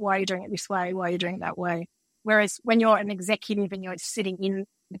questions about why you're doing it this way, why you're doing it that way. Whereas when you're an executive and you're sitting in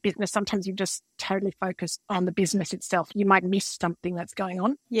the business, sometimes you're just totally focused on the business itself. You might miss something that's going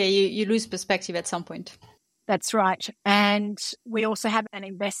on. Yeah, you lose perspective at some point. That's right. And we also have an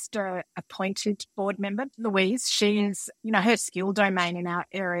investor appointed board member, Louise. She is, her skill domain in our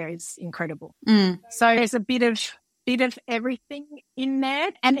area is incredible. So there's a bit of everything in there.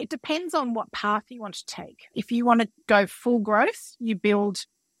 And it depends on what path you want to take. If you want to go full growth, you build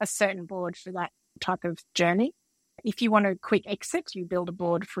a certain board for that type of journey. If you want a quick exit, you build a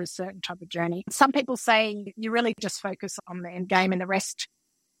board for a certain type of journey. Some people say you really just focus on the end game and the rest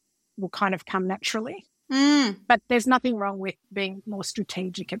will kind of come naturally. But there's nothing wrong with being more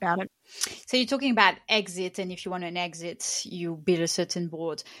strategic about it. So you're talking about exit, and if you want an exit, you build a certain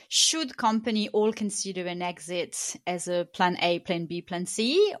board. Should company all consider an exit as a plan A, plan B, plan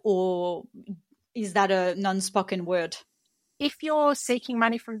C, or is that a non-spoken word? If you're seeking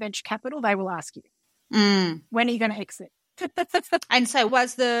money from venture capital, they will ask you, when are you going to exit? And so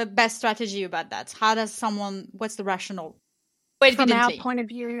what's the best strategy about that? What's the rationale? From our point of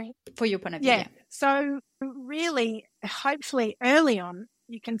view. For your point of view, yeah. So really, hopefully early on,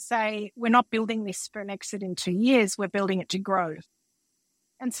 you can say, we're not building this for an exit in 2 years, we're building it to grow.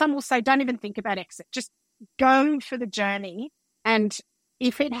 And some will say, don't even think about exit, just go for the journey. And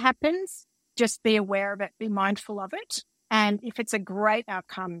if it happens, just be aware of it, be mindful of it. And if it's a great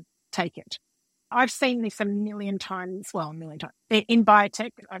outcome, take it. I've seen this a million times. In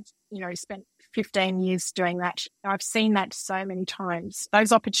biotech. I've, spent 15 years doing that. I've seen that so many times.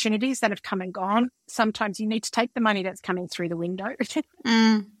 Those opportunities that have come and gone, sometimes you need to take the money that's coming through the window.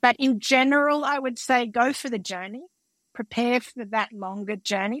 But in general, I would say go for the journey, prepare for that longer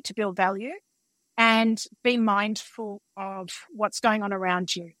journey to build value, and be mindful of what's going on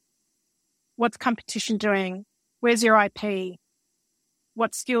around you. What's competition doing? Where's your IP?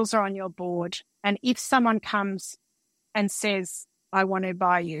 What skills are on your board? And if someone comes and says, I want to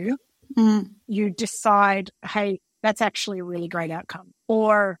buy you, you decide, hey, that's actually a really great outcome.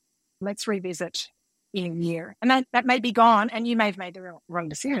 Or let's revisit in a year. And that may be gone and you may have made the wrong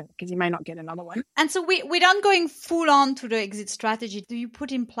decision because you may not get another one. And so without going full on to the exit strategy, do you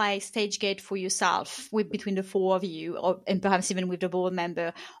put in place stage gate for yourself between the four of you, and perhaps even with the board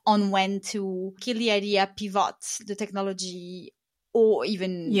member, on when to kill the idea, pivot the technology, or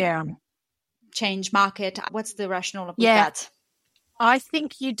even change market? What's the rationale with that? I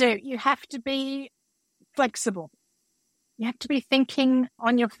think you do. You have to be flexible. You have to be thinking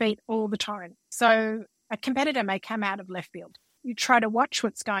on your feet all the time. So a competitor may come out of left field. You try to watch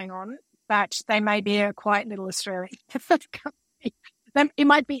what's going on, but they may be a quiet little Australian company. It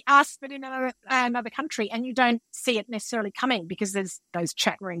might be us, but in another country, and you don't see it necessarily coming because there's those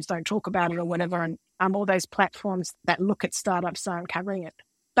chat rooms don't talk about it or whatever, and all those platforms that look at startups aren't covering it.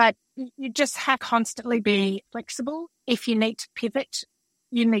 But you just have to constantly be flexible. If you need to pivot,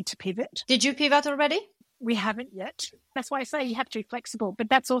 you need to pivot. Did you pivot already? We haven't yet. That's why I say you have to be flexible. But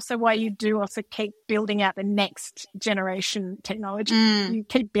that's also why you do also keep building out the next generation technology. You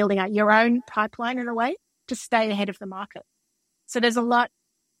keep building out your own pipeline in a way to stay ahead of the market. So there's a lot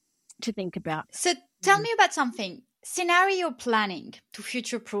to think about. So tell me about something. Scenario planning to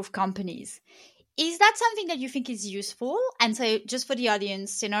future-proof companies. Is that something that you think is useful? And so just for the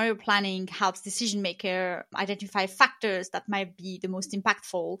audience, scenario planning helps decision maker identify factors that might be the most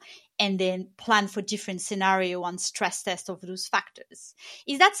impactful and then plan for different scenario and stress test of those factors.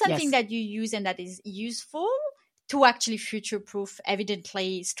 Is that something that you use and that is useful to actually future-proof,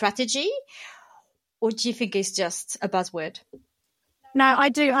 evidently, strategy? Or do you think it's just a buzzword? No, I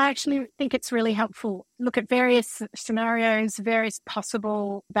do. I actually think it's really helpful. Look at various scenarios, various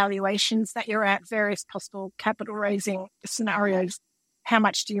possible valuations that you're at, various possible capital raising scenarios. How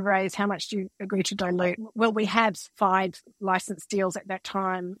much do you raise? How much do you agree to dilute? Well, we had 5 license deals at that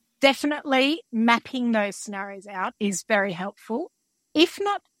time. Definitely mapping those scenarios out is very helpful. If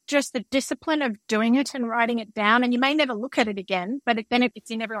not, just the discipline of doing it and writing it down. And you may never look at it again, but then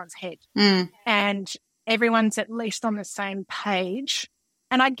it's in everyone's head. And everyone's at least on the same page.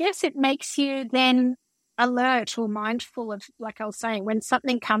 And I guess it makes you then alert or mindful of, like I was saying, when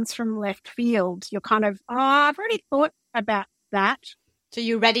something comes from left field, you're kind of, I've already thought about that. So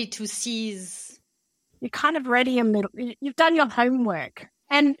you're ready to seize. You're kind of ready a little. You've done your homework.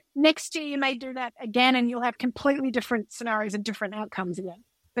 And next year you may do that again and you'll have completely different scenarios and different outcomes again.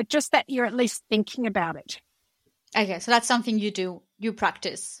 But just that you're at least thinking about it. Okay, so that's something you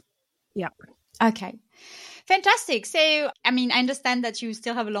practice. Yeah. Okay. Fantastic. So, I mean, I understand that you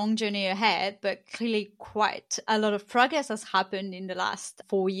still have a long journey ahead, but clearly quite a lot of progress has happened in the last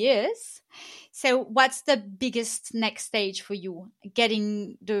 4 years. So what's the biggest next stage for you?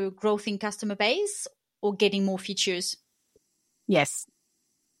 Getting the growth in customer base or getting more features? Yes.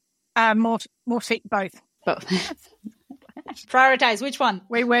 More both. Both. Prioritize. Which one?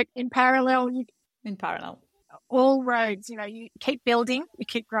 We work in parallel. In parallel. All roads, you keep building, you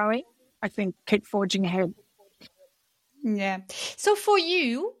keep growing. I think keep forging ahead. Yeah. So for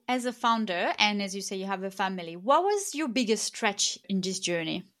you as a founder, and as you say, you have a family, what was your biggest stretch in this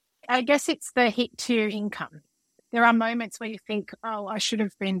journey? I guess it's the hit to your income. There are moments where you think, oh, I should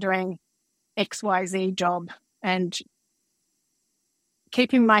have been doing XYZ job, and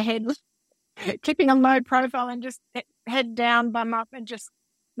keeping a low profile and just head down, bum up, and just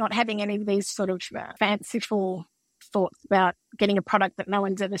not having any of these sort of fanciful thoughts about getting a product that no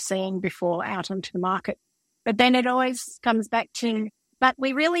one's ever seen before out onto the market. But then it always comes back to, but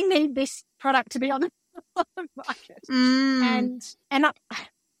we really need this product to be on the market. And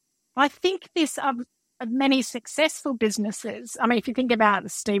I think this of many successful businesses, I mean, if you think about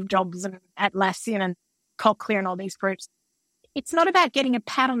Steve Jobs and Atlassian and Cochlear and all these groups, it's not about getting a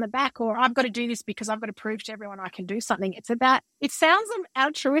pat on the back or I've got to do this because I've got to prove to everyone I can do something. It's about, it sounds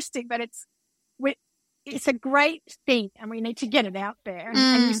altruistic, but it's a great thing and we need to get it out there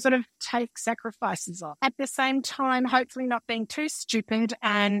and you sort of take sacrifices off. At the same time, hopefully not being too stupid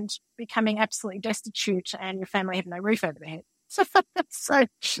and becoming absolutely destitute and your family have no roof over their head. So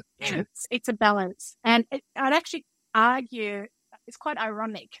it's a balance. And I'd actually argue it's quite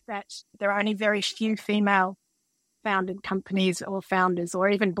ironic that there are only very few female founded companies or founders or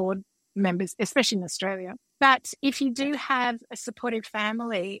even board members, especially in Australia. But if you do have a supportive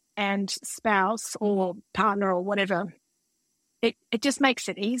family and spouse or partner or whatever, it just makes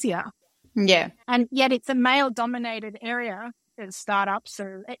it easier. Yeah. And yet it's a male-dominated area, startups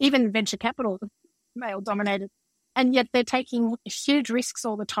or even venture capital, male-dominated. And yet they're taking huge risks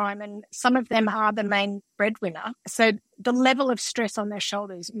all the time. And some of them are the main breadwinner. So the level of stress on their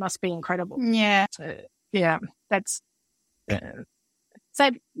shoulders must be incredible. Yeah. So, yeah, that's...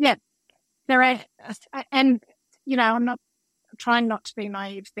 So, yeah. There are, and I'm trying not to be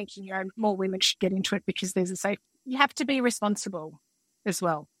naive, thinking more women should get into it because there's a safe. You have to be responsible as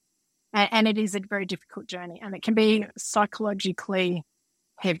well, and it is a very difficult journey, and it can be psychologically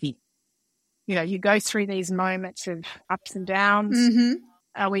heavy. You go through these moments of ups and downs. Mm-hmm.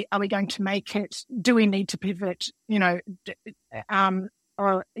 Are we going to make it? Do we need to pivot?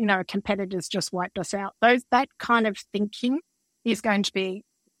 Or competitors just wiped us out. That kind of thinking is going to be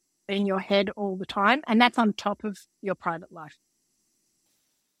in your head all the time, and that's on top of your private life.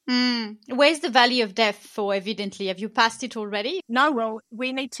 Where's the valley of death for Evidently? Have you passed it already? No, well,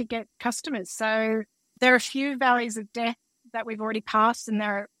 we need to get customers. So there are a few valleys of death that we've already passed, and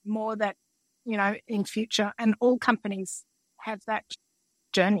there are more that, in future. And all companies have that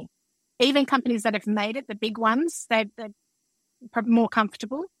journey. Even companies that have made it, the big ones, they're probably more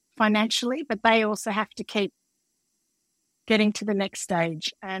comfortable financially, but they also have to keep getting to the next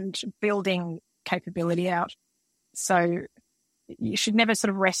stage and building capability out. So you should never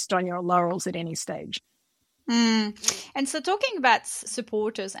sort of rest on your laurels at any stage. And so talking about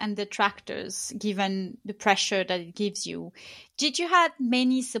supporters and detractors, given the pressure that it gives you, did you have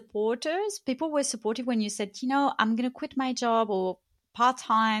many supporters? People were supportive when you said, I'm going to quit my job or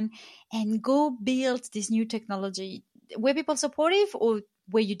part-time and go build this new technology. Were people supportive or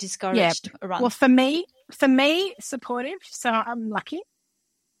were you discouraged around? Well, for me, supportive. So I'm lucky.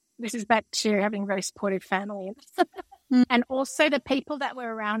 This is back to having a very supportive family. And also the people that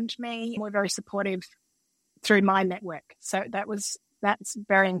were around me were very supportive through my network. So that's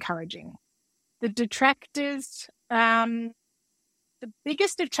very encouraging. The detractors, the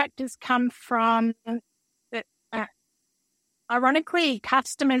biggest detractors come from, ironically,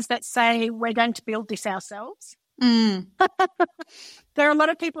 customers that say, we're going to build this ourselves. There are a lot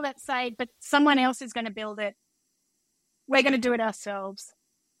of people that say, but someone else is going to build it. We're going to do it ourselves.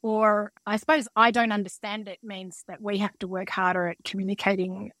 Or I suppose I don't understand it means that we have to work harder at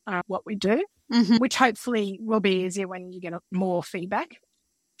communicating what we do, which hopefully will be easier when you get more feedback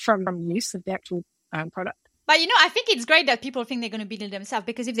from use of the actual product. But, I think it's great that people think they're going to build it themselves,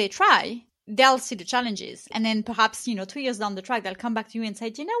 because if they try, they'll see the challenges. And then perhaps, 2 years down the track, they'll come back to you and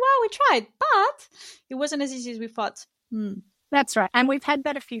say, we tried, but it wasn't as easy as we thought. That's right. And we've had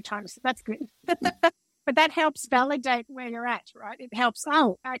that a few times. So that's good. But that helps validate where you're at, right? It helps,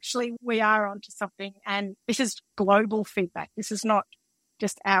 oh, actually, we are onto something. And this is global feedback. This is not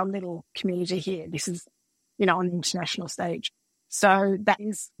just our little community here. This is, on an international stage. So that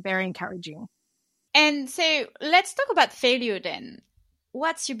is very encouraging. And so let's talk about failure then.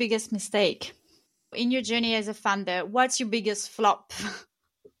 What's your biggest mistake? In your journey as a founder, what's your biggest flop?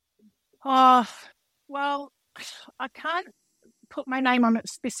 Oh, well, I can't put my name on a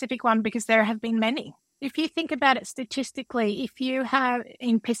specific one because there have been many. If you think about it statistically, if you have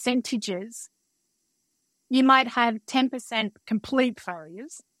in percentages, you might have 10% complete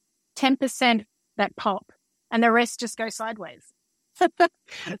failures, 10% that pop, and the rest just go sideways.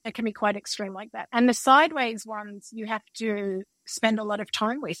 It can be quite extreme like that. And the sideways ones you have to spend a lot of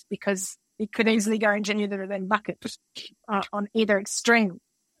time with because it could easily go into either of them buckets on either extreme.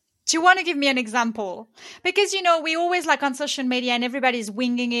 Do you want to give me an example? Because, we always on social media and everybody's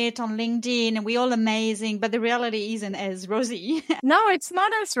winging it on LinkedIn and we're all amazing, but the reality isn't as rosy. No, it's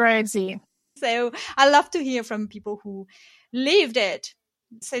not as rosy. So I love to hear from people who lived it.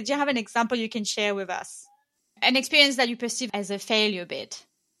 So do you have an example you can share with us? An experience that you perceive as a failure bit?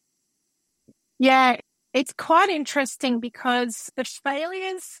 Yeah, it's quite interesting because the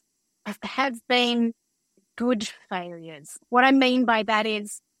failures have been good failures. What I mean by that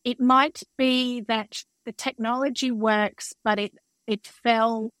is it might be that the technology works, but it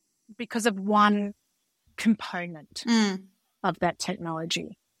fell because of one component of that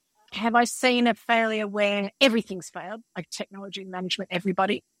technology. Have I seen a failure where everything's failed, like technology management,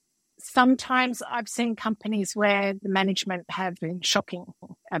 everybody? Sometimes I've seen companies where the management have been shocking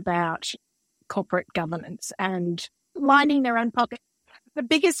about corporate governance and lining their own pocket. The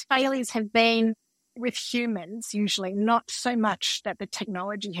biggest failures have been with humans, usually, not so much that the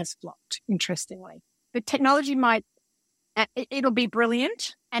technology has flopped, interestingly. The technology it'll be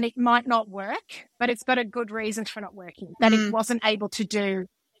brilliant and it might not work, but it's got a good reason for not working, that it wasn't able to do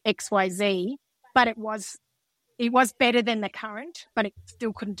XYZ, but it was better than the current, but it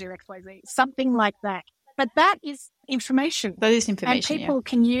still couldn't do XYZ, something like that. But that is information. That is information, and people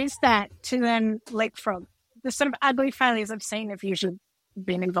can use that to then leapfrog. The sort of ugly failures I've seen have usually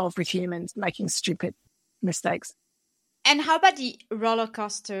been involved with humans making stupid mistakes. And how about the roller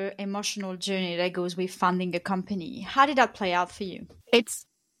coaster emotional journey that goes with funding a company? How did that play out for you? It's,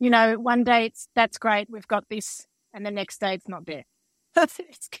 one day that's great, we've got this, and the next day it's not there.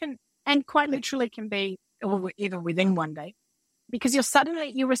 And quite literally can be either within one day, because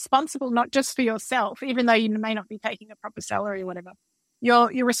you're responsible not just for yourself, even though you may not be taking a proper salary or whatever.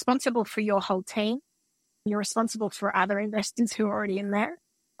 You're responsible for your whole team. You're responsible for other investors who are already in there.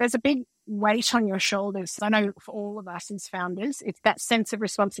 There's a big weight on your shoulders. I know for all of us as founders, it's that sense of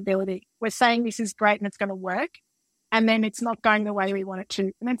responsibility. We're saying this is great and it's going to work, and then it's not going the way we want it to.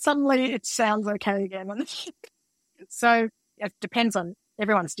 And then suddenly it sounds okay again. So it depends on,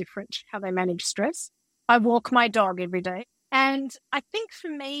 everyone's different, how they manage stress. I walk my dog every day. And I think for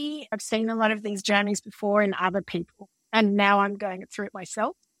me, I've seen a lot of these journeys before in other people, and now I'm going through it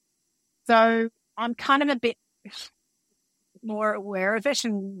myself. So I'm kind of a bit more aware of it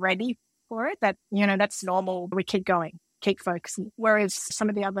and ready for it, that, that's normal. We keep going, keep focusing. Whereas some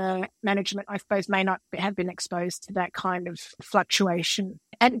of the other management, I suppose, may not have been exposed to that kind of fluctuation.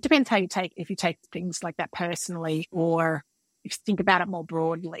 And it depends how you take, if you take things like that personally, or if you think about it more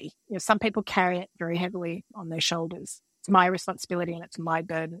broadly. Some people carry it very heavily on their shoulders. It's my responsibility and it's my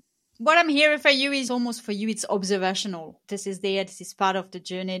burden. What I'm hearing for you is almost for you, it's observational. This is this is part of the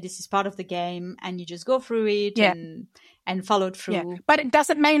journey, this is part of the game, and you just go through it and follow it through. Yeah. But it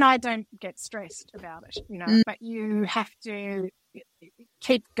doesn't mean I don't get stressed about it, but you have to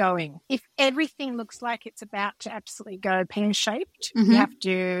keep going. If everything looks like it's about to absolutely go pear-shaped, you have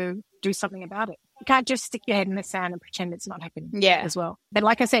to do something about it. You can't just stick your head in the sand and pretend it's not happening as well. But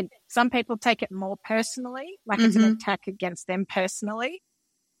like I said, some people take it more personally, like it's an attack against them personally,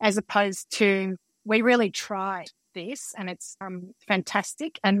 as opposed to, we really tried this and it's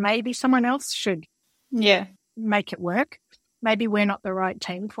fantastic, and maybe someone else should make it work. Maybe we're not the right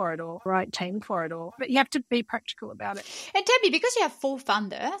team for it, but you have to be practical about it. And Debbie, because you have 4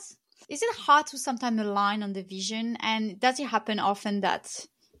 founders, is it hard to sometimes align on the vision? And does it happen often that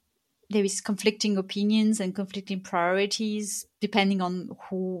there is conflicting opinions and conflicting priorities depending on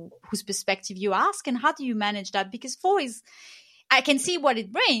whose perspective you ask? And how do you manage that? Because 4 is, I can see what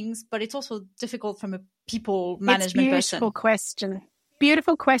it brings, but it's also difficult from a people management person.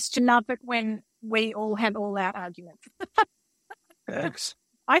 Beautiful question. Love it when we all have all our arguments.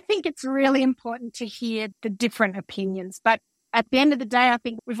 I think it's really important to hear the different opinions, but at the end of the day, I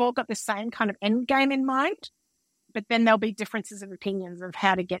think we've all got the same kind of end game in mind, but then there'll be differences of opinions of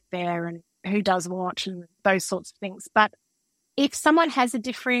how to get there and who does what and those sorts of things. But if someone has a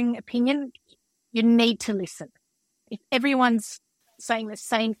differing opinion, you need to listen. If everyone's saying the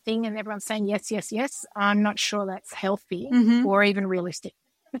same thing and everyone's saying yes, yes, yes, I'm not sure that's healthy or even realistic.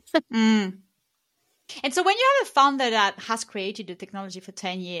 And so when you have a founder that has created the technology for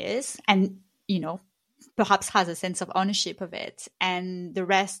 10 years and, perhaps has a sense of ownership of it, and the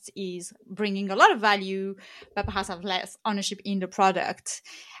rest is bringing a lot of value, but perhaps have less ownership in the product,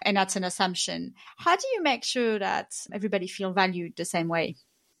 and that's an assumption, how do you make sure that everybody feel valued the same way?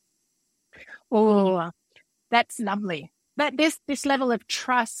 Oh, that's lovely. But there's this level of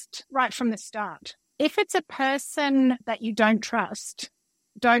trust right from the start. If it's a person that you don't trust,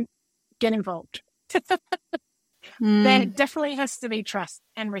 don't get involved. There definitely has to be trust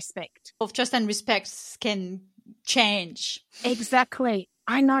and respect. Of trust and respect can change. Exactly.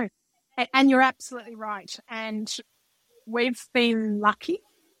 I know. And you're absolutely right. And we've been lucky,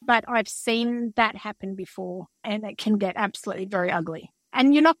 but I've seen that happen before, and it can get absolutely very ugly.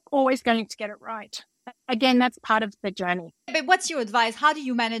 And you're not always going to get it right. Again, that's part of the journey. But what's your advice? How do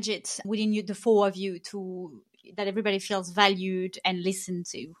you manage it within the four of you that everybody feels valued and listened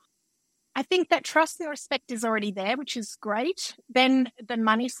to? I think that trust and respect is already there, which is great. Then the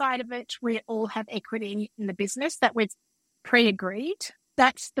money side of it, we all have equity in the business that we've pre-agreed.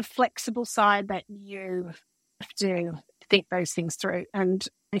 That's the flexible side that you have to think those things through. And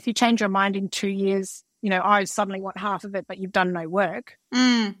if you change your mind in 2 years, I suddenly want half of it, but you've done no work.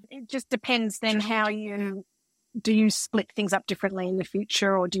 It just depends then how do you split things up differently in the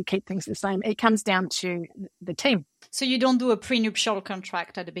future, or do you keep things the same? It comes down to the team. So you don't do a prenuptial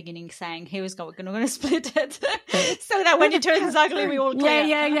contract at the beginning saying, here we go, we're going to split it. So that when it turns ugly, we all clear.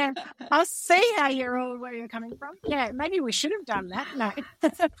 Yeah. I'll see where you're coming from. Yeah, maybe we should have done that. No.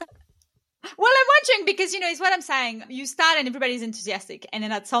 Well, I'm wondering because, it's what I'm saying. You start and everybody's enthusiastic. And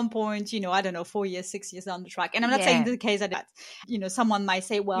then at some point, I don't know, 4 years, 6 years down the track. And I'm not saying the case that, someone might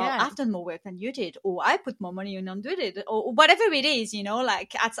say, well, I've done more work than you did, or I put more money in and did it, or whatever it is,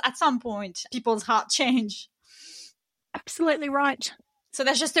 at some point, people's heart change. Absolutely right. So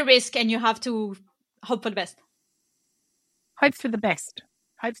that's just a risk, and you have to hope for the best. Hope for the best.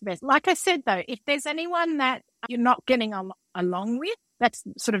 Like I said, though, if there's anyone that you're not getting along with, that's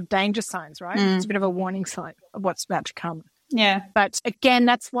sort of danger signs, right? It's a bit of a warning sign of what's about to come. Yeah. But again,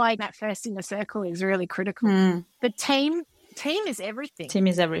 that's why that first inner circle is really critical. The team is everything. Team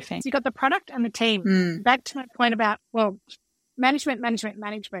is everything. So you've got the product and the team. Back to my point about, management.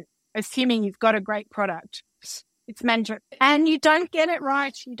 Assuming you've got a great product, it's management. And you don't get it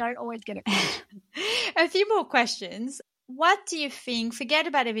right. You don't always get it right. A few more questions. What do you think, forget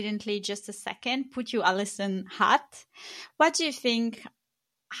about evidently just a second, put your Alison hat. What do you think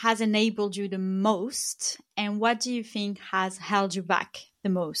has enabled you the most, and what do you think has held you back the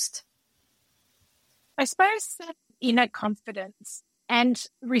most? I suppose inner confidence and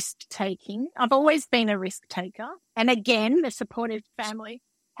risk-taking. I've always been a risk-taker. And again, the supportive family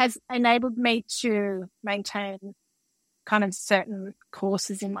has enabled me to maintain kind of certain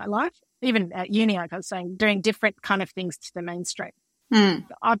courses in my life. Even at uni, like I was saying, doing different kind of things to the mainstream.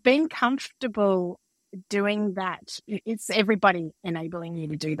 I've been comfortable doing that. It's everybody enabling you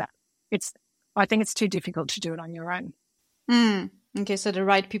to do that. I think it's too difficult to do it on your own. Okay, so the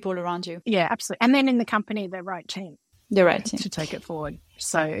right people around you. Yeah, absolutely. And then in the company, the right team. The right team. To take it forward.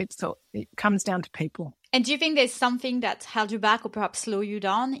 So it comes down to people. And do you think there's something that's held you back or perhaps slow you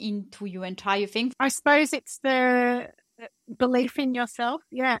down into your entire thing? I suppose it's the belief in yourself,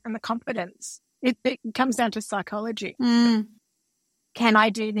 and the confidence. It comes down to psychology. Can I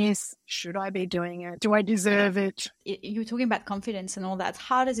do this? Should I be doing it? Do I deserve it? You're talking about confidence and all that.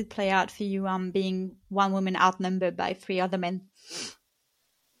 How does it play out for you being one woman outnumbered by 3 other men?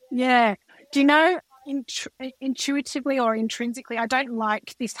 Yeah. Do you know, intuitively or intrinsically, I don't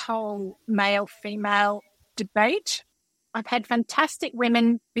like this whole male-female debate. I've had fantastic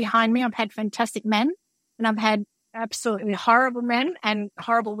women behind me. I've had fantastic men, and I've had absolutely horrible men and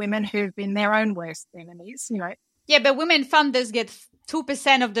horrible women who've been their own worst enemies, Yeah, but women funders get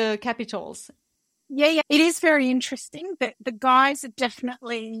 2% of the capitals. Yeah. It is very interesting that the guys are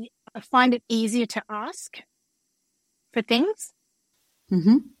definitely find it easier to ask for things.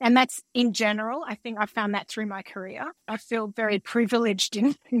 And that's in general. I think I found that through my career. I feel very privileged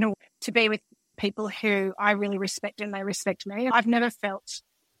to be with people who I really respect and they respect me. I've never felt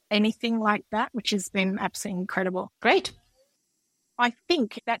anything like that, which has been absolutely incredible. Great. I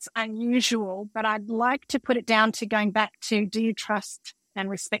think that's unusual, but I'd like to put it down to going back to, do you trust and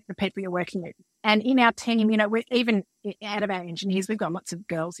respect the people you're working with? And in our team, we're even out of our engineers, we've got lots of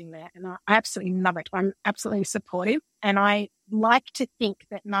girls in there, and I absolutely love it. I'm absolutely supportive, and I like to think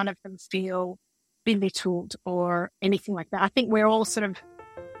that none of them feel belittled or anything like that. I think we're all sort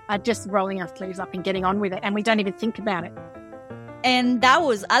of just rolling our sleeves up and getting on with it, and we don't even think about it. And that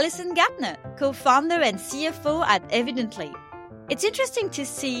was Alison Gartner, co-founder and CFO at Evidently. It's interesting to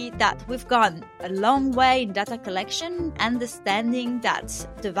see that we've gone a long way in data collection, understanding that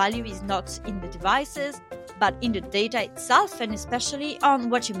the value is not in the devices, but in the data itself, and especially on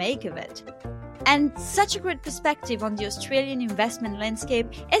what you make of it. And such a great perspective on the Australian investment landscape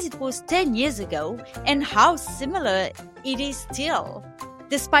as it was 10 years ago, and how similar it is still.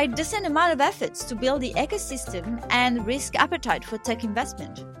 Despite decent amount of efforts to build the ecosystem and risk appetite for tech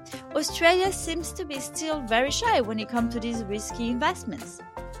investment, Australia seems to be still very shy when it comes to these risky investments.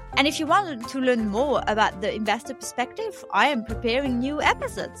 And if you want to learn more about the investor perspective, I am preparing new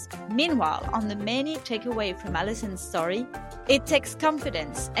episodes. Meanwhile, on the many takeaways from Alison's story, it takes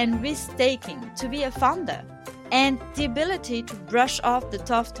confidence and risk-taking to be a founder, and the ability to brush off the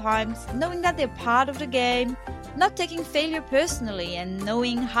tough times, knowing that they're part of the game, not taking failure personally and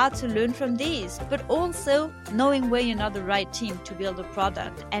knowing how to learn from these, but also knowing where you're not the right team to build a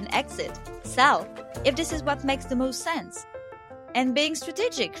product and exit, sell, if this is what makes the most sense. And being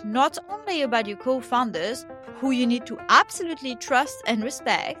strategic, not only about your co-founders, who you need to absolutely trust and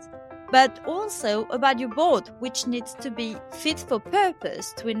respect, but also about your board, which needs to be fit for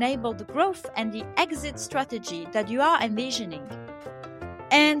purpose to enable the growth and the exit strategy that you are envisioning.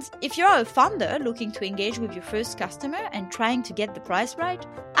 And if you're a founder looking to engage with your first customer and trying to get the price right,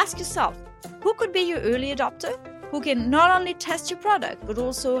 ask yourself, who could be your early adopter, who can not only test your product, but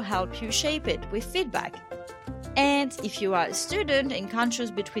also help you shape it with feedback? And if you are a student and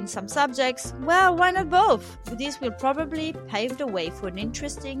conscious between some subjects, well, why not both? This will probably pave the way for an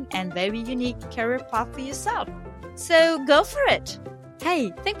interesting and very unique career path for yourself. So go for it!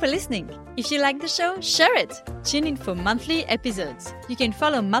 Hey, thanks for listening. If you like the show, share it. Tune in for monthly episodes. You can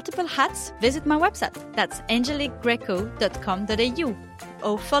follow Multiple Hats, visit my website, that's angelicgreco.com.au,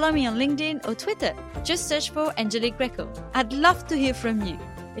 or follow me on LinkedIn or Twitter. Just search for Angelique Greco. I'd love to hear from you.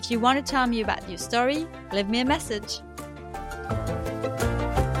 If you want to tell me about your story, leave me a message.